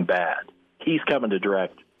Breaking Bad. He's coming to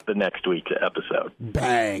direct the next week's episode.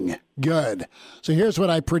 Bang. Good. So here's what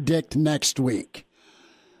I predict next week.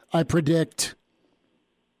 I predict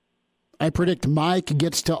Mike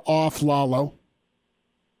gets to off Lalo,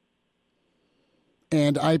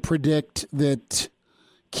 and I predict that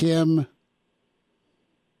Kim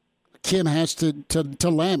has to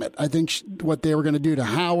lam it. I think what they were going to do to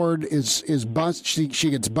Howard is bust. She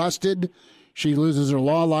gets busted. She loses her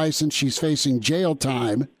law license. She's facing jail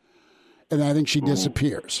time, and I think she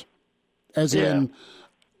disappears. As in,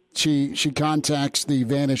 she contacts the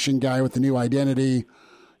vanishing guy with the new identity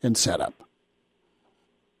and setup.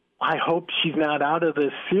 I hope she's not out of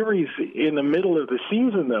the series in the middle of the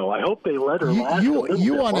season, though. I hope they let her last a little bit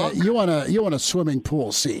longer. You want a swimming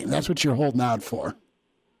pool scene. That's what you're holding out for.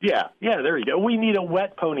 Yeah, there you go. We need a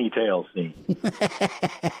wet ponytail scene.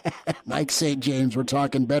 Mike St. James, we're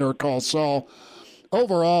talking Better Call Saul.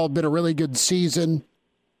 Overall, been a really good season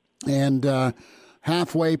and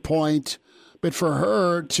halfway point. But for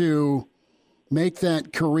her to make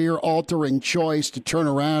that career-altering choice to turn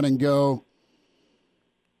around and go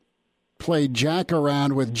play jack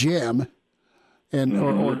around with Jim and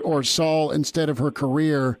or Saul instead of her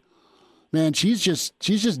career, man, she's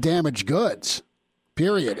just damaged goods.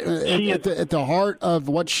 Period. At the heart of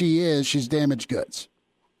what she is, she's damaged goods.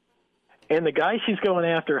 And the guy she's going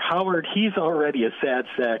after, Howard, he's already a sad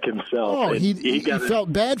sack himself. Oh, he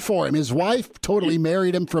felt bad for him. His wife totally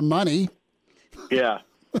married him for money. Yeah.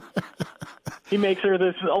 He makes her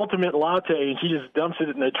this ultimate latte, and she just dumps it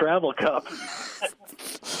in a travel cup.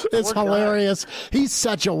 It's hilarious. He's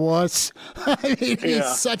such a wuss. I mean, he's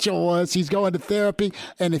such a wuss. He's going to therapy,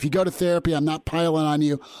 and if you go to therapy, I'm not piling on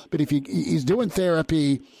you, but if he's doing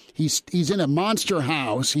therapy, he's in a monster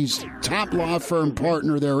house. He's top law firm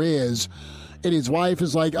partner there is, and his wife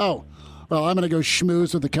is like, oh, well, I'm going to go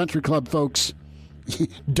schmooze with the country club folks.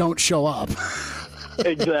 Don't show up.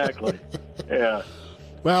 Exactly. Yeah.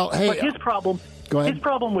 Well, hey. But his problem. Go ahead. His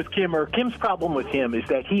problem with Kim, or Kim's problem with him, is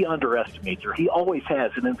that he underestimates her. He always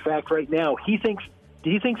has, and in fact, right now, he thinks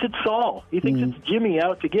it's Saul. He thinks it's Jimmy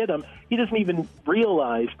out to get him. He doesn't even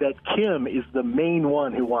realize that Kim is the main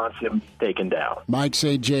one who wants him taken down. Mike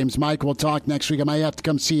St. James. Mike, we'll talk next week. I might have to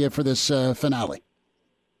come see you for this finale.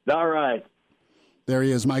 All right. There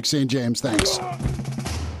he is, Mike St. James. Thanks.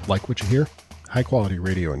 Like what you hear? High-quality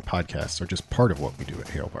radio and podcasts are just part of what we do at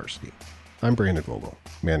Hail Varsity. I'm Brandon Vogel,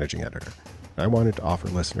 managing editor. I wanted to offer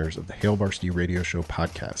listeners of the Hail Varsity Radio Show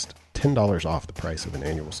podcast $10 off the price of an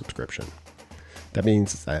annual subscription. That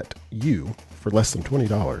means that you, for less than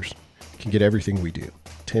 $20, can get everything we do.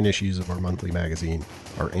 10 issues of our monthly magazine,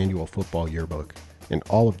 our annual football yearbook, and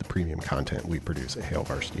all of the premium content we produce at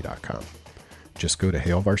HailVarsity.com. Just go to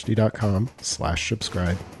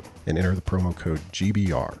HailVarsity.com/subscribe and enter the promo code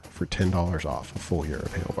GBR for $10 off a full year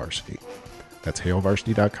of Hail Varsity. That's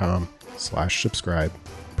HailVarsity.com/subscribe,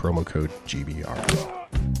 promo code GBR.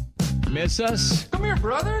 Miss us? Come here,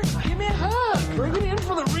 brother. Give me a hug. Bring it in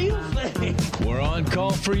for the real thing. We're on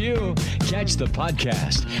call for you. Catch the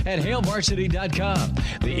podcast at HailVarsity.com,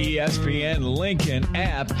 the ESPN Lincoln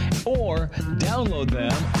app, or download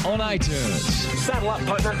them on iTunes. Saddle up,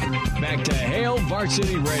 partner. Back to Hail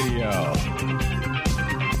Varsity Radio.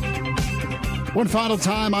 One final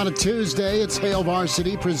time on a Tuesday, it's Hail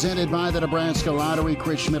Varsity, presented by the Nebraska Lottery.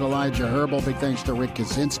 Chris Schmidt, Elijah Herbal. Big thanks to Rick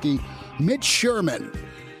Kaczynski, Mitch Sherman,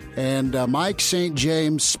 and Mike St.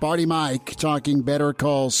 James, Sparty Mike, talking Better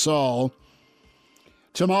Call Saul.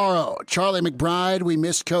 Tomorrow, Charlie McBride. We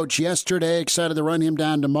missed Coach yesterday. Excited to run him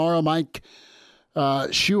down tomorrow. Mike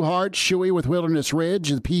Shuey with Wilderness Ridge,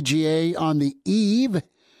 the PGA on the eve.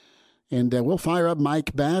 And we'll fire up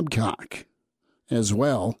Mike Babcock as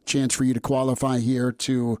well. Chance for you to qualify here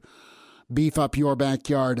to beef up your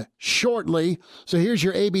backyard shortly. So here's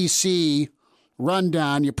your ABC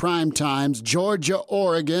rundown, your prime times. Georgia,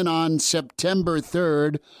 Oregon on September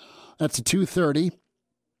 3rd. That's a 2:30.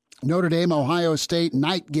 Notre Dame, Ohio State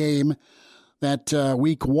night game that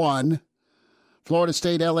week 1. Florida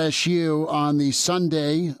State, LSU on the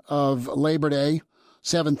Sunday of Labor Day,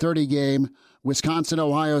 7:30 game. Wisconsin,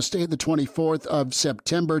 Ohio State, the 24th of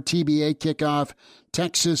September, TBA kickoff.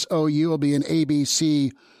 Texas, OU will be an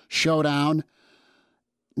ABC showdown,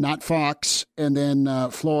 not Fox. And then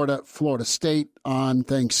Florida State on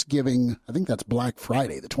Thanksgiving. I think that's Black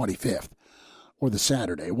Friday, the 25th, or the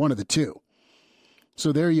Saturday, one of the two.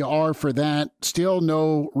 So there you are for that. Still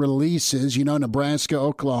no releases. You know, Nebraska,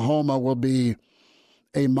 Oklahoma will be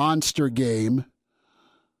a monster game.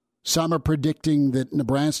 Some are predicting that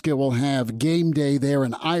Nebraska will have game day there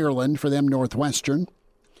in Ireland, for them Northwestern.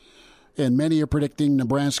 And many are predicting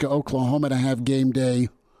Nebraska, Oklahoma to have game day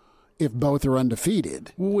if both are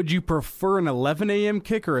undefeated. Would you prefer an 11 a.m.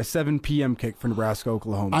 kick or a 7 p.m. kick for Nebraska,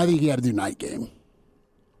 Oklahoma? I think you got to do night game.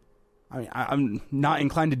 I mean, I'm not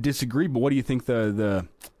inclined to disagree, but what do you think the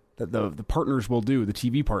partners will do, the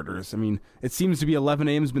TV partners? I mean, it seems to be 11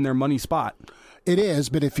 a.m. has been their money spot. It is,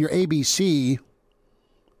 but if you're ABC,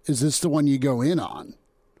 is this the one you go in on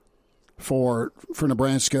for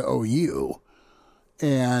Nebraska OU?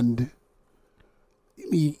 And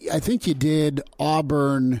I think you did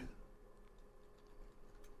Auburn,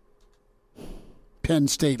 Penn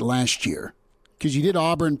State last year, because you did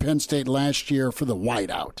Auburn, Penn State last year for the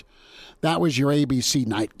whiteout. That was your ABC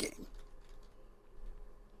night game.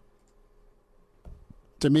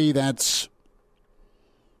 To me, that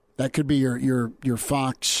could be your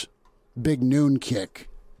Fox big noon kick.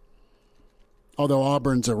 Although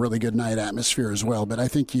Auburn's a really good night atmosphere as well. But I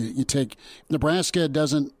think you take Nebraska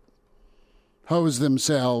doesn't hose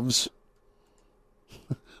themselves.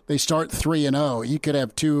 They start 3-0. You could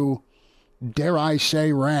have two, dare I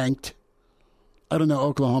say, ranked. I don't know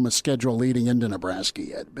Oklahoma's schedule leading into Nebraska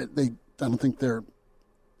yet, but I don't think they're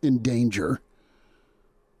in danger.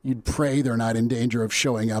 You'd pray they're not in danger of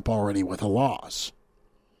showing up already with a loss.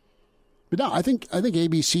 But no, I think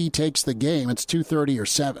ABC takes the game. It's 2:30 or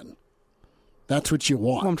 7. That's what you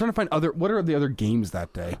want. Well, I'm trying to find what are the other games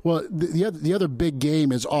that day? Well, the other big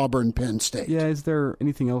game is Auburn, Penn State. Yeah, is there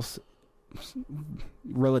anything else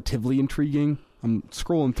relatively intriguing? I'm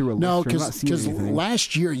scrolling through a list. No, because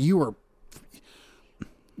last year you were,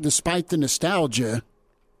 despite the nostalgia,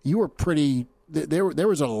 you were pretty. There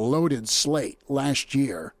was a loaded slate last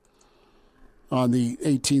year on the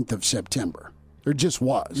 18th of September. There just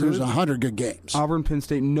was. There was 100 good games. Auburn, Penn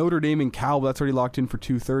State, Notre Dame, and Cal. That's already locked in for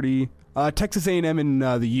 2:30. Texas A&M and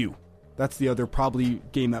the U. That's the other probably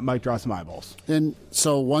game that might draw some eyeballs. And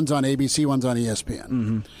so one's on ABC, one's on ESPN.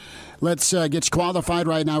 Mm-hmm. Let's get you qualified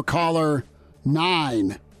right now. Caller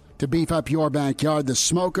 9 to beef up your backyard. The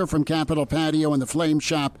Smoker from Capitol Patio and the Flame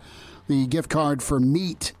Shop. The gift card for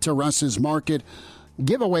meat to Russ's Market.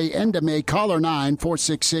 Giveaway end of May. Caller 9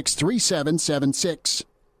 466-3776.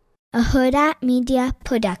 A Huda Media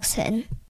Production.